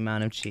 times the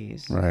amount of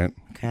cheese. Right.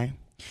 Okay.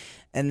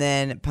 And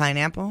then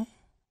pineapple,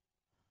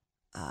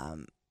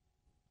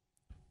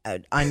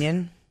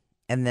 onion,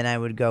 and then I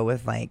would go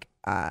with like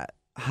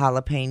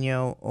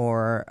jalapeno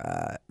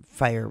or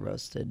fire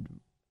roasted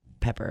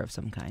pepper of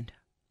some kind.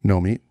 No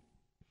meat?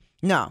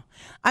 No,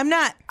 I'm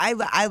not.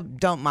 I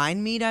don't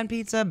mind meat on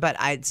pizza, but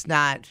it's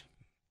not.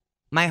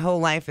 My whole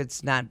life,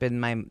 it's not been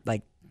my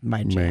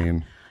jam.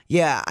 Main.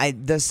 Yeah,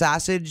 the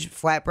sausage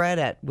flatbread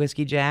at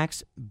Whiskey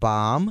Jack's,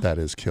 bomb. That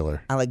is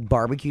killer. I like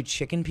barbecue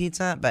chicken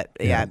pizza, but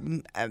yeah,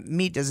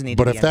 meat doesn't need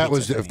But to be if on that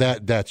pizza was for me.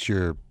 that's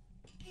your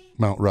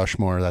Mount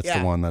Rushmore, that's Yeah,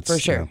 the one that's for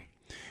sure.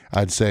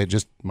 I'd say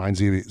just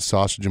mine's either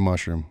sausage and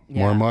mushroom.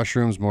 More Yeah.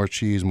 mushrooms, more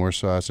cheese, more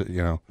sausage,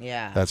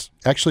 Yeah. That's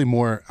actually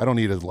more. I don't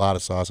need a lot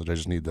of sausage. I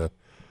just need the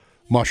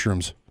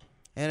mushrooms.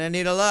 And I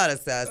need a lot of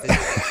sausage.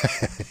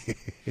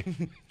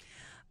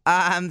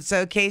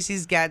 So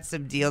Casey's got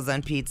some deals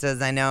on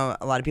pizzas. I know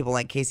a lot of people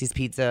like Casey's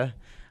Pizza.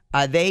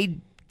 They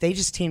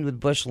just teamed with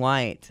Busch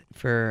Light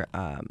for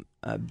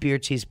a beer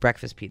cheese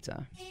breakfast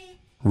pizza.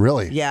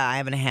 Really? Yeah, I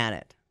haven't had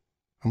it.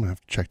 I'm gonna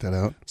have to check that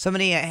out.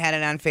 Somebody had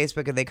it on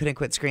Facebook and they couldn't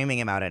quit screaming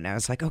about it, and I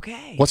was like,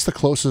 okay. What's the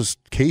closest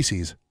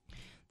Casey's?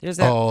 There's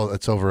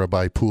it's over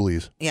by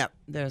Pooley's. Yeah,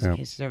 there's Yep.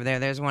 Casey's over there.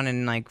 There's one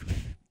in like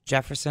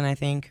Jefferson, I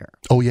think.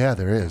 Oh yeah,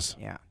 there is.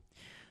 Yeah.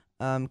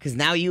 Because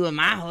now you in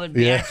my hood,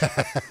 Yeah.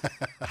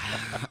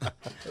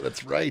 bitch.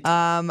 That's right.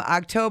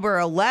 October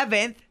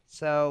 11th.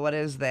 So what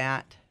is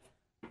that?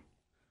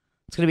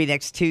 It's going to be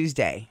next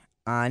Tuesday.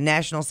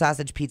 National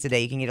Sausage Pizza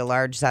Day. You can get a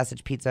large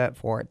sausage pizza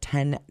for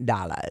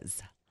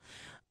 $10.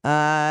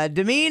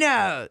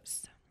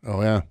 Domino's.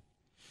 Oh yeah.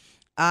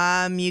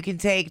 You can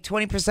take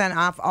 20%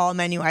 off all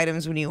menu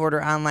items when you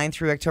order online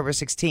through October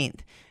 16th.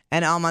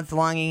 And all month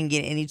long, you can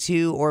get any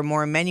 2 or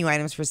more menu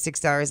items for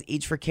 $6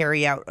 each for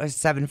carry out or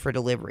 $7 for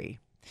delivery.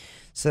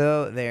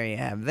 So there you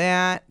have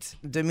that.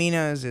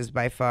 Domino's is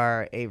by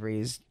far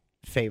Avery's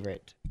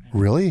favorite.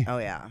 Really? Oh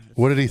yeah.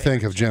 What did he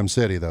think of Gem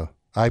City though?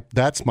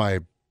 That's my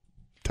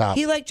top.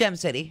 He liked Gem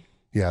City.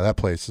 Yeah, that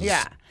place is.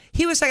 Yeah.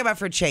 He was talking about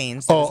for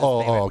chains. That was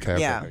his favorite. Okay.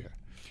 Yeah. Okay.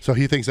 So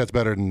he thinks that's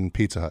better than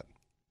Pizza Hut.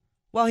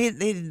 Well,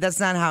 that's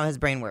not how his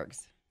brain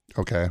works.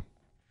 Okay.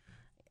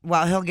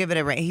 Well, he'll give it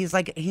a rating. He's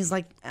like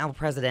El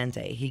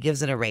Presidente. He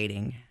gives it a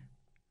rating.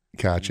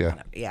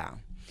 Gotcha. Yeah.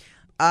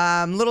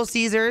 Little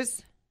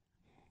Caesars.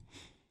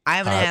 I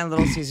haven't had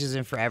Little Caesars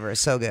in forever.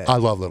 So good. I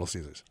love Little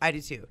Caesars. I do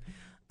too.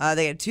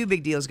 They have 2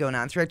 big deals going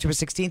on. Through October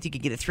 16th, you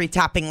can get a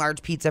 3-topping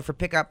large pizza for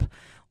pickup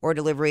or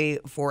delivery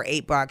for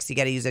 $8. You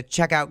got to use a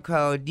checkout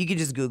code. You can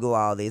just Google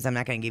all of these. I'm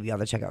not going to give you all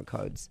the checkout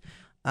codes.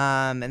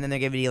 And then they're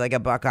giving you like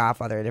 $1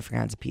 off other different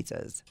kinds of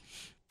pizzas.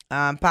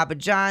 Papa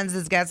John's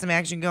has got some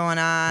action going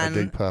I on.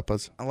 dig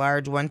Papa's. A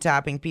large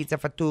 1-topping pizza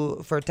for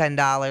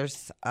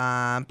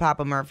 $10.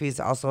 Papa Murphy's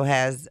also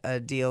has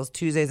deals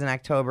Tuesdays in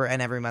October,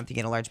 and every month you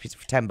get a large pizza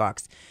for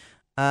 $10.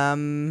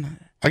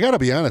 I got to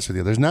be honest with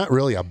you. There's not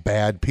really a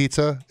bad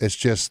pizza. It's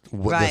just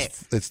Right.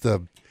 it's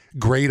the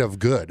grade of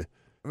good.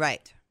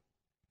 Right.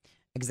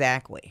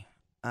 Exactly.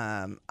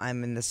 I'm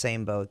in the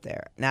same boat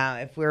there. Now,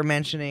 if we're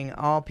mentioning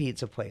all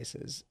pizza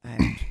places, Of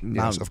course you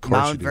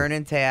Mount do.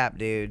 Vernon Tap,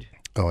 dude.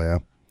 Oh yeah.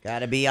 Got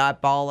to be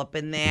all up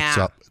in there.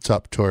 It's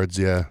up towards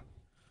the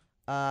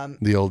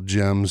old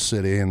Gem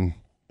City and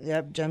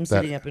Yep, Gem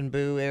City up in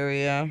Boo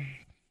area.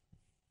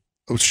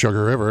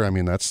 Sugar River. I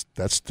mean, that's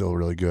still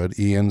really good.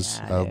 Ian's.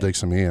 I'll dig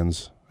some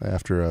Ian's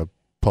after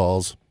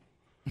Paul's.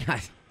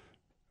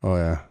 Oh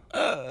yeah.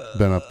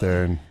 been up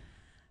there and.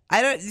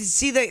 I don't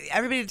see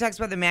everybody talks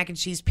about the mac and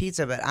cheese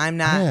pizza, but I'm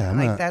not. Yeah, I'm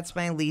not- That's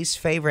my least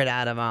favorite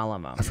out of all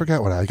of them. I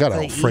forgot what I got.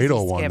 An It's the Alfredo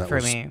easy one skip that for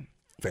was me.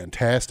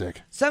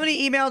 fantastic.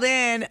 Somebody emailed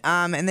in,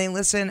 and they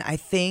listened. I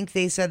think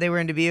they said they were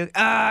in Dubuque.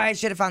 I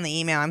should have found the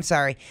email. I'm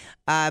sorry,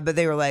 but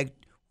they were like,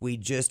 "We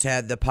just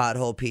had the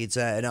pothole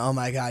pizza, and oh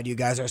my god, you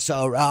guys are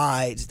so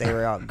right." They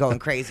were all going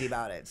crazy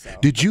about it. So.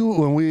 Did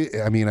you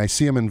I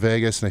see them in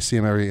Vegas and I see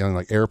them every on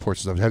like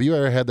airports and stuff. Have you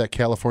ever had that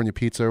California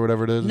pizza or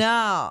whatever it is?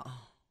 No.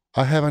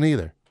 I haven't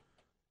either.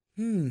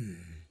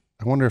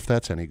 I wonder if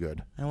that's any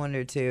good. I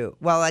wonder too.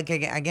 Well, like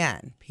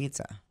again,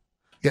 pizza.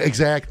 Yeah,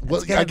 exactly.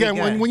 Well, gonna be again,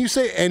 good. when you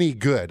say any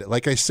good,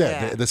 like I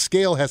said, Yeah. the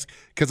scale has,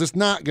 because it's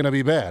not going to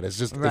be bad. It's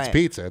just, it's Right.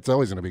 pizza. It's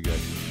always going to be good.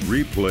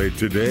 Replay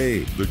today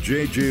the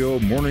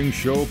JJO Morning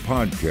Show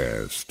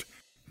podcast.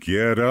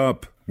 Get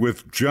up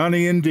with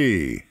Johnny and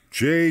D.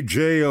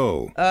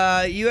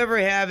 JJO. You ever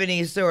have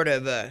any sort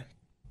of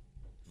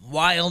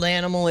wild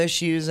animal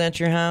issues at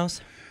your house?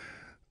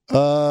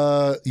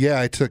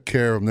 Yeah, I took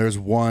care of them. There's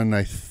one,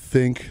 I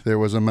think there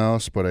was a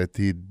mouse, but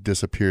he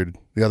disappeared.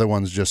 The other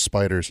one's just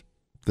spiders.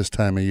 This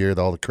time of year,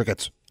 all the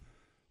crickets.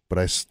 But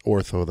I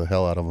ortho the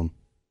hell out of them.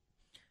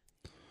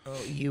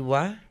 Oh, you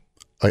what?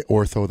 I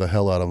ortho the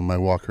hell out of them. I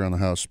walk around the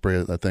house, spray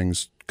it. That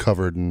thing's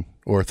covered in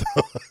ortho.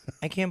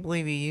 I can't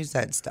believe you use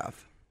that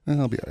stuff.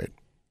 I'll be all right.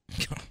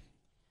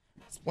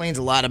 Explains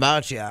a lot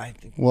about you, I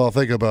think. Well,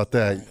 think about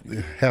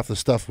that. Half the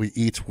stuff we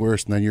eat's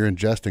worse, and then you're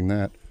ingesting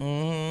that.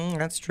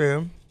 That's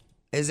true.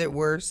 Is it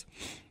worse?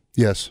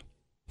 Yes.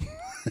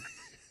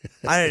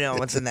 I don't know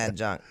what's in that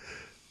junk.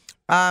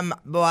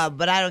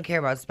 But I don't care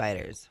about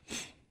spiders.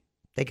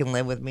 They can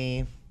live with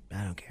me.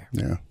 I don't care.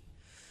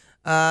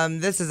 Yeah.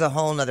 This is a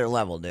whole nother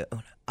level, dude.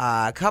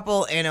 A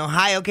couple in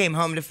Ohio came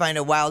home to find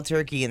a wild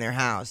turkey in their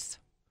house.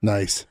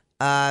 Nice.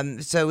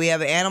 So we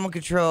have animal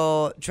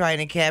control trying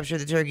to capture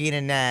the turkey in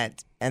a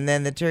net, and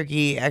then the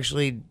turkey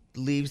actually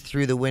leaves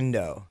through the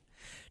window.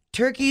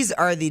 Turkeys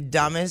are the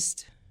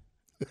dumbest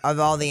of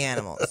all the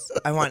animals.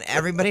 I want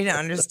everybody to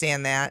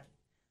understand that.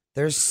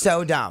 They're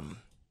so dumb.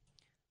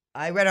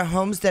 I read a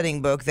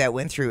homesteading book that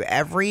went through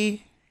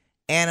every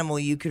animal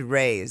you could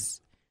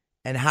raise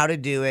and how to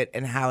do it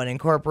and how it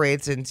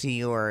incorporates into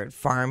your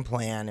farm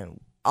plan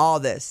and all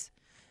this.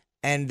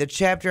 And the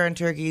chapter on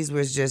turkeys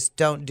was just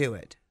don't do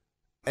it.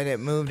 And it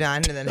moved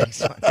on to the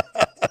next one.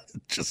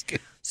 Just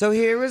kidding. So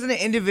here was an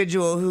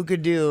individual who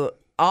could do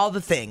all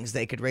the things.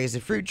 They could raise the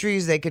fruit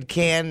trees, they could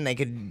can, they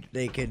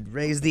could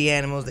raise the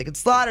animals, they could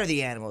slaughter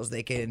the animals,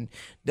 they could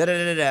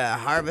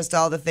harvest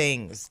all the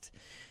things.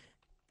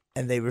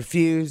 And they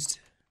refused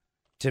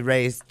to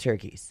raise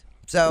turkeys.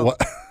 So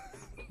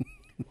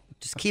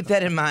just keep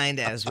that in mind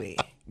as we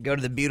go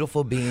to the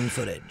beautiful bean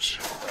footage.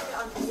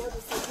 On video,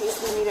 just in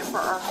case we need it for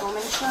our home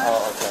insurance.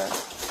 Oh, okay.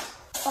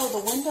 Oh,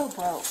 the window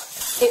broke.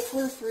 It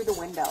flew through the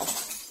window.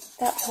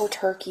 That poor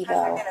turkey,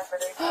 though.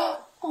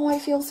 Oh, I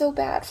feel so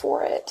bad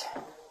for it.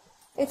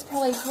 It's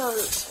probably hurt.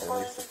 At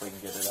least if we can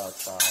get it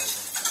outside.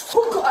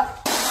 Oh, God.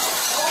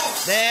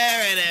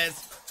 There it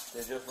is.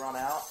 Did it just run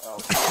out? Oh.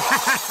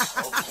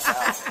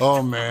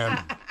 Oh,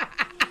 man.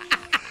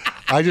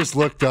 I just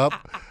looked up,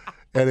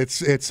 and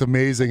it's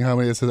amazing how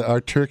many. It says, are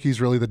turkeys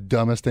really the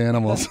dumbest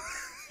animals?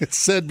 It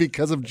said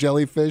because of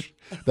jellyfish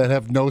that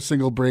have no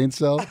single brain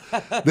cell,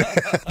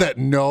 that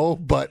know,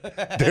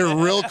 but they're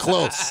real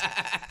close.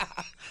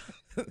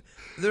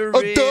 They're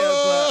real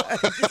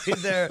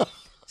close. They're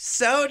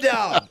so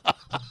dumb.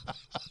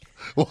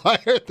 Why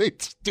are they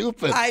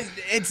stupid?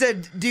 It's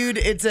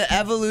an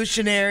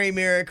evolutionary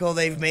miracle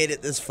they've made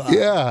it this far.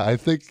 Yeah, I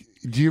think.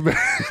 Do you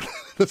remember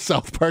the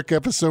South Park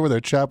episode where they're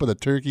chopping the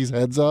turkey's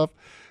heads off?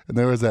 And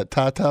there was that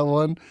Tata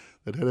one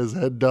that had his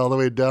head all the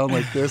way down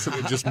like this, and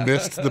it just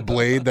missed the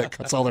blade that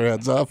cuts all their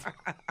heads off.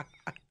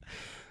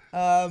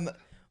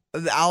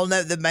 I'll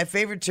know that my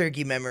favorite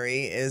turkey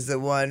memory is the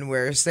one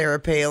where Sarah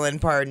Palin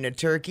pardoned a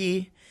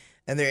turkey.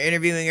 And they're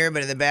interviewing her,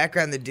 but in the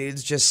background, the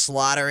dude's just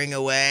slaughtering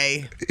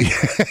away.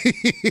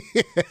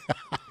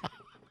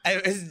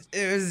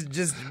 It was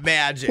just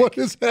magic. What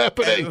is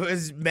happening? It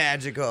was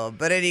magical.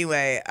 But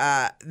anyway,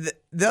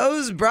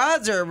 those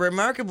broads are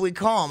remarkably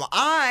calm.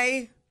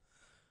 I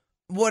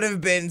would have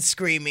been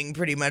screaming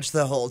pretty much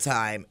the whole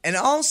time. And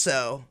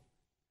also,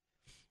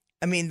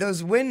 I mean,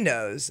 those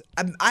windows,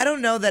 I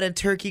don't know that a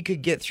turkey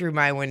could get through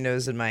my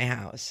windows in my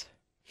house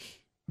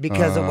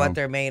because of what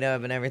they're made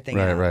of and everything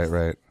else.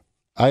 Right.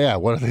 Oh, yeah.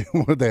 What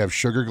do they have?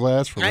 Sugar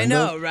glass for windows? I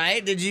know,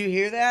 right? Did you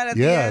hear that at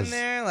the end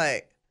there?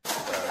 Like,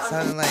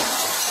 sounded like.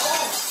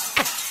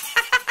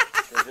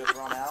 Did it just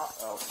run out?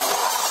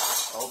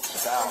 Oh,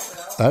 it's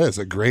out. That is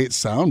a great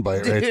sound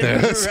bite right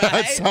there. Right?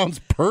 That sounds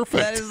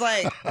perfect. That is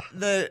like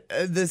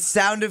the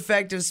sound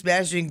effect of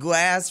smashing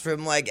glass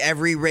from like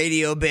every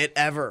radio bit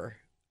ever.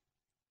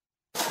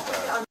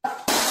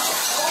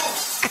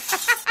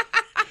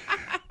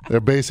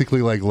 They're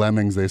basically like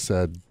lemmings, they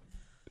said.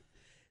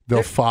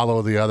 They'll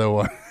follow the other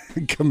one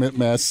and commit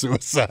mass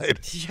suicide.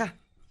 Yeah.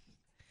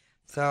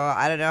 So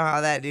I don't know how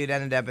that dude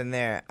ended up in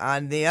there.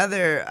 On the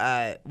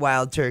other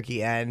wild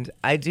turkey end,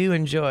 I do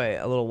enjoy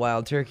a little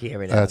wild turkey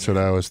every now That's what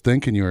I was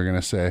thinking you were going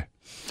to say.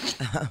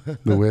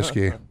 The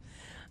whiskey.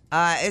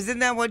 Isn't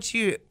that what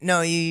you... No,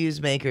 you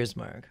use Maker's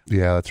Mark.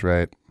 Yeah, that's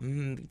right.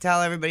 Mm-hmm.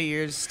 Tell everybody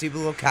your stupid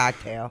little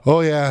cocktail.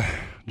 Oh, yeah.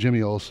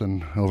 Jimmy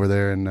Olsen over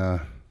there in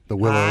the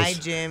Willows. Hi,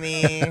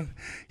 Jimmy.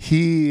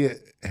 He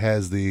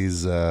has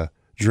these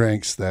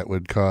drinks that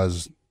would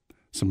cause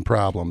some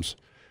problems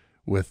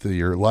with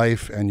your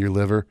life and your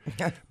liver,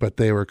 but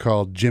they were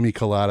called Jimmy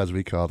Coladas,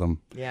 we called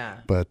them. Yeah.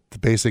 But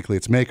basically,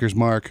 it's Maker's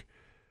Mark.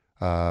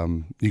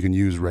 You can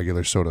use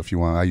regular soda if you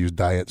want. I use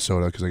diet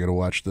soda because I got to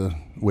watch the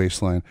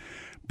waistline.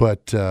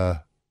 But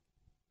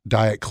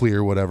Diet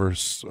Clear, whatever,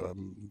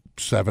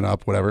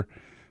 7-Up, whatever.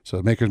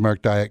 So Maker's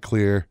Mark Diet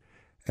Clear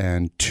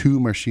and 2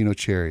 maraschino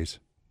cherries.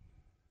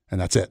 And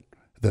that's it.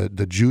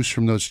 The juice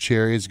from those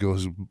cherries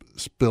goes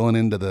spilling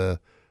into the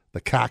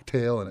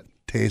cocktail, and it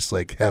tastes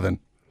like heaven.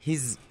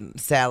 He's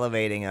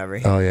salivating over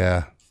here. Oh,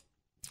 yeah.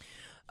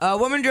 A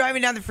woman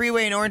driving down the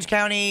freeway in Orange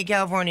County,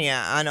 California,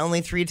 on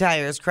only 3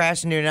 tires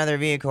crashed into another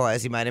vehicle,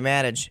 as you might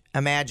imagine.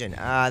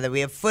 That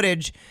we have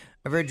footage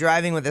of her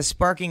driving with a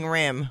sparking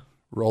rim.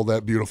 Roll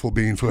that beautiful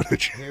bean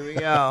footage. Here we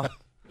go.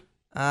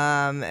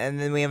 And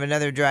then we have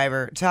another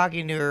driver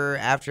talking to her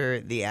after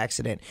the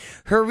accident.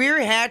 Her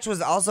rear hatch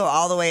was also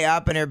all the way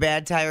up, and her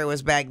bad tire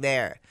was back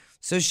there.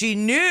 So she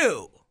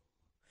knew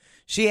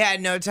she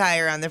had no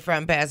tire on the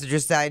front passenger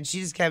side. She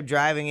just kept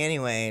driving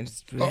anyway. And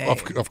just, hey,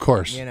 of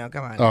course. You know,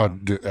 come on. Oh, Ma'am.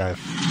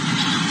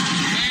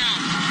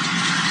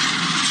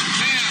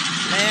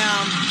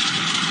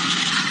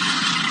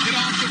 Get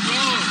off the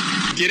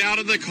road. Get out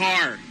of the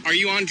car. Are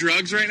you on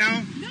drugs right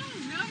now? No,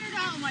 not at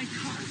all. My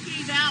car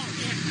gave out.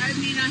 I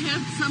mean, I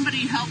had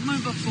somebody help me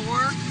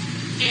before,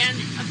 and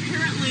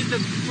apparently the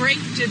brake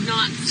did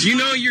not stop. Do you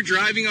know you're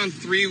driving on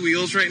 3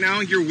 wheels right now?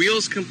 Your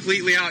wheel's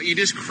completely out. You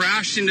just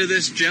crashed into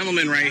this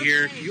gentleman right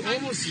here.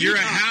 You're a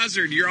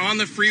hazard. You're on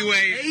the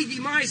freeway. 80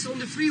 miles on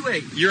the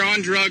freeway. You're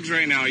on drugs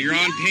right now. You're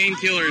on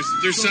painkillers.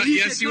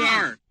 Yes, you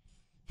are.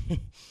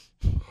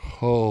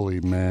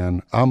 Holy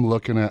man. I'm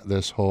looking at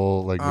this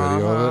whole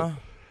video of it,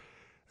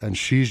 and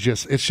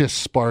it's just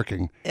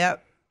sparking.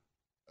 Yep.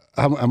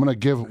 I'm going to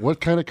give,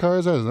 what kind of car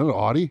is that? Is that an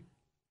Audi?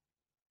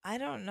 I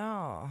don't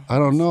know. I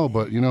don't know,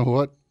 but you know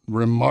what?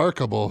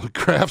 Remarkable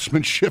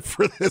craftsmanship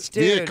for this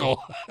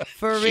vehicle.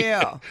 For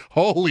real.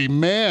 Holy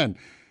man.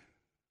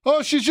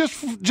 Oh, she's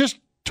just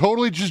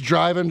totally just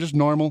driving, just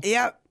normal.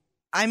 Yep.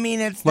 I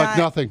mean, it's like not,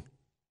 nothing.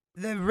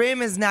 The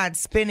rim is not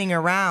spinning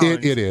around.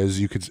 It is.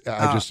 You could,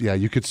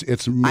 you could,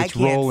 it's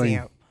rolling. See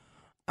it.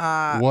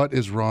 What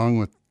is wrong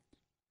with?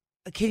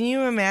 Can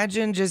you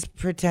imagine just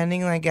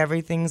pretending like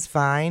everything's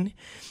fine?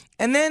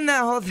 And then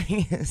that whole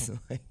thing is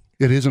like.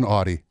 It is an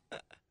Audi.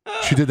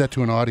 She did that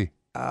to an Audi.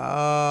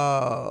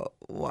 Oh,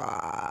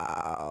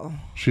 wow.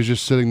 She's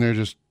just sitting there,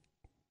 just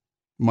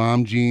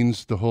mom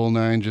jeans, the whole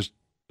nine. Just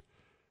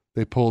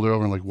they pulled her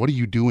over and like, what are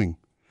you doing?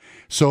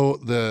 So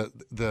the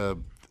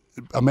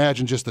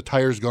imagine just the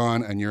tire's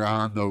gone and you're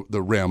on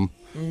the rim,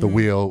 the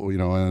wheel,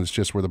 and it's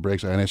just where the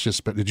brakes are. And it's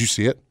just. Did you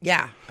see it?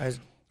 Yeah.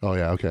 Oh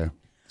yeah. Okay.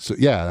 So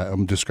yeah,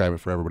 I'm describing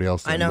it for everybody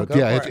else. Then. I know. But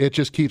yeah, it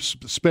just keeps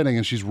spinning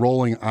and she's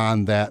rolling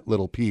on that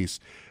little piece,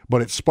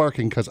 but it's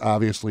sparking because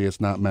obviously it's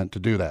not meant to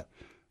do that.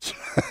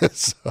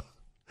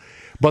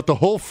 But the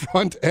whole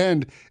front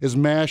end is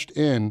mashed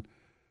in,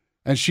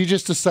 and she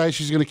just decides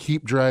she's going to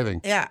keep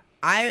driving. Yeah,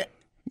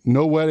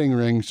 no wedding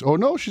rings. Oh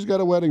no, she's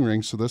got a wedding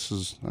ring. So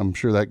I'm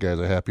sure that guy's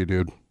a happy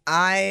dude.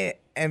 I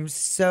am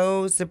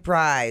so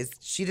surprised.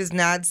 She does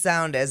not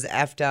sound as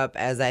effed up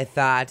as I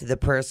thought the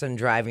person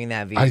driving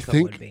that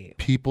vehicle would be. I think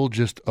people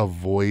just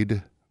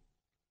avoid.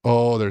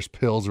 Oh, there's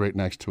pills right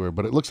next to her,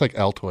 but it looks like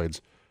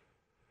Altoids.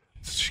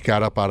 She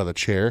got up out of the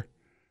chair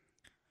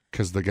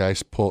because the guy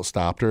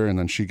stopped her, and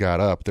then she got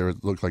up. There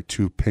looked like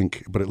 2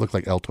 pink, but it looked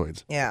like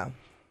Altoids. Yeah.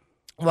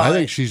 Well, I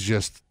think she's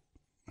just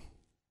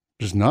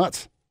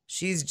nuts.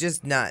 She's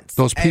just nuts.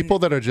 Those people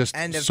that are just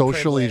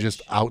socially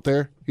just out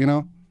there,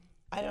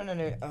 I don't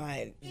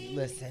understand.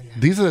 Listen.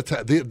 These are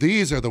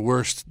these are the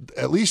worst.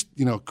 At least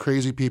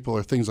crazy people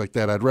or things like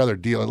that. I'd rather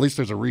deal. At least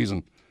there's a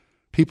reason.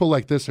 People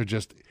like this are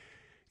just.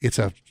 It's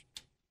a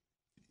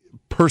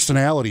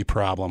personality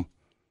problem.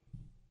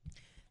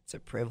 It's a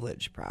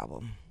privilege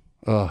problem.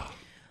 Ugh.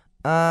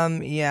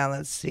 Yeah.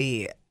 Let's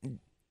see.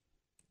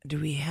 Do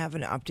we have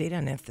an update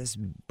on if this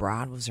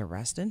broad was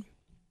arrested?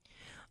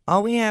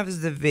 All we have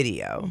is the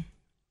video,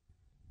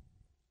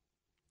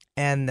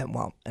 and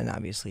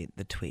obviously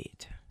the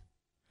tweet.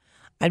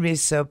 I'd be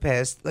so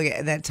pissed. Look,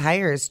 that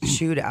tire is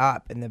chewed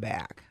up in the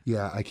back.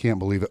 Yeah, I can't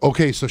believe it.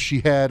 Okay, so she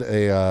had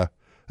a.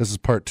 This is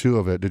part 2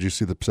 of it. Did you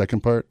see the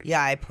second part?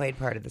 Yeah, I played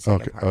part of the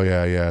second part. Oh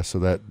yeah. So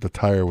that the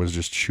tire was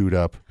just chewed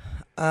up.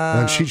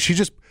 And she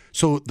just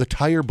the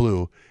tire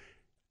blew.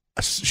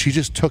 She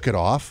just took it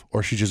off,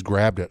 or she just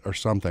grabbed it, or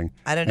something.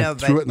 I don't know.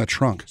 And threw it in the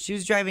trunk. She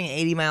was driving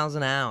 80 miles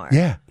an hour.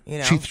 Yeah,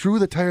 she threw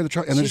the tire in the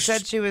trunk. And she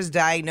said she was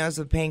diagnosed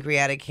with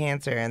pancreatic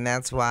cancer, and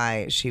that's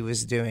why she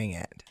was doing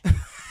it.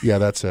 Yeah,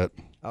 that's it.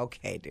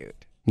 Okay, dude.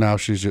 Now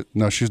she's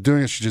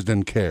doing it. She just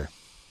didn't care.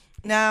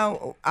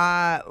 Now,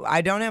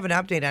 I don't have an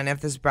update on if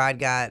this broad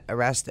got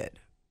arrested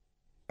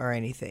or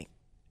anything.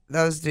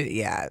 Those do,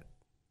 yeah.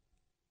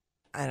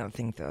 I don't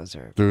think those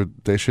are.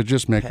 Dude, they should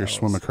just make her pills.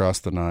 swim across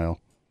the Nile.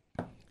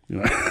 You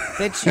know?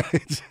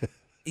 Bitch,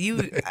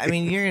 I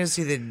mean, you're going to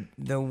see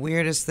the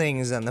weirdest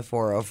things on the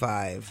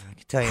 405. I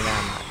can tell you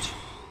that much.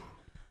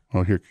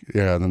 Well,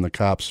 then the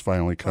cops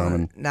finally come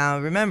and Now,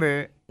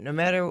 remember, no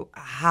matter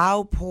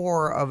how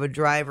poor of a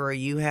driver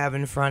you have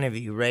in front of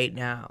you right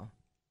now,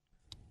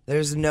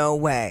 there's no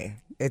way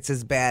it's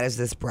as bad as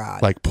this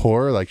broad. like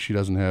poor, like they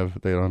don't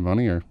have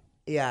money, or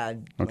Yeah.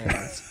 Okay.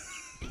 yes.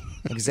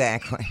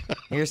 Exactly.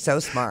 You're so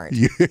smart.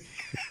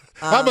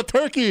 I'm a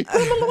turkey.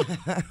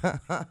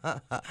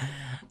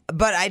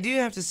 But I do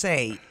have to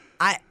say,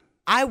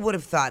 I would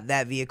have thought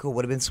that vehicle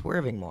would have been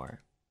swerving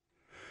more.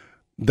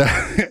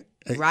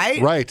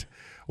 Right? Right.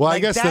 Well, I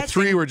Like, guess the that's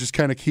three were just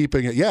kind of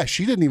keeping it. Yeah,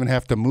 she didn't even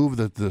have to move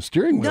the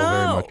steering wheel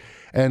very No. much.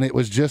 And it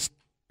was just,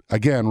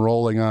 again,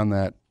 rolling on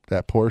that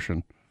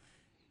portion.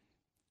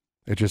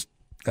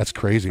 That's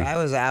crazy. If I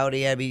was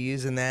Audi, I'd be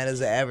using that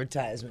as an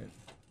advertisement.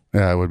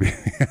 Yeah, it would be.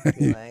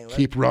 You Like,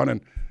 keep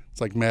running. It's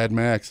like Mad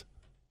Max.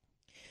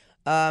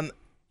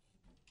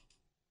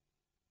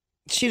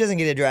 She doesn't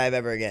get to drive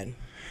ever again.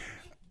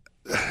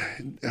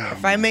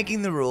 If I'm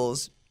making the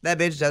rules, that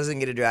bitch doesn't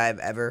get to drive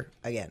ever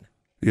again.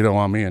 You don't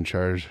want me in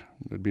charge.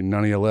 There'd be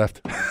none of you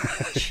left.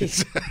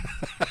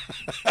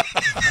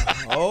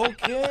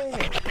 Okay.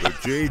 The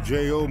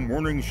JJO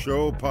Morning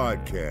Show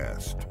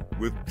podcast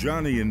with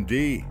Johnny and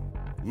D.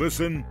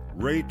 Listen,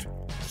 rate,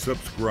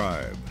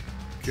 subscribe.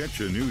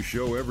 Catch a new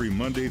show every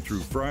Monday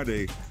through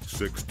Friday,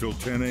 6 till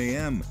 10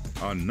 a.m.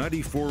 on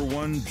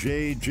 94.1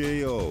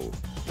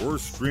 JJO or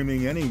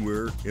streaming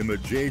anywhere in the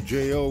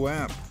JJO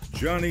app.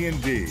 Johnny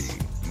and D,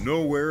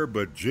 nowhere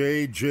but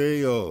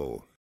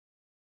JJO.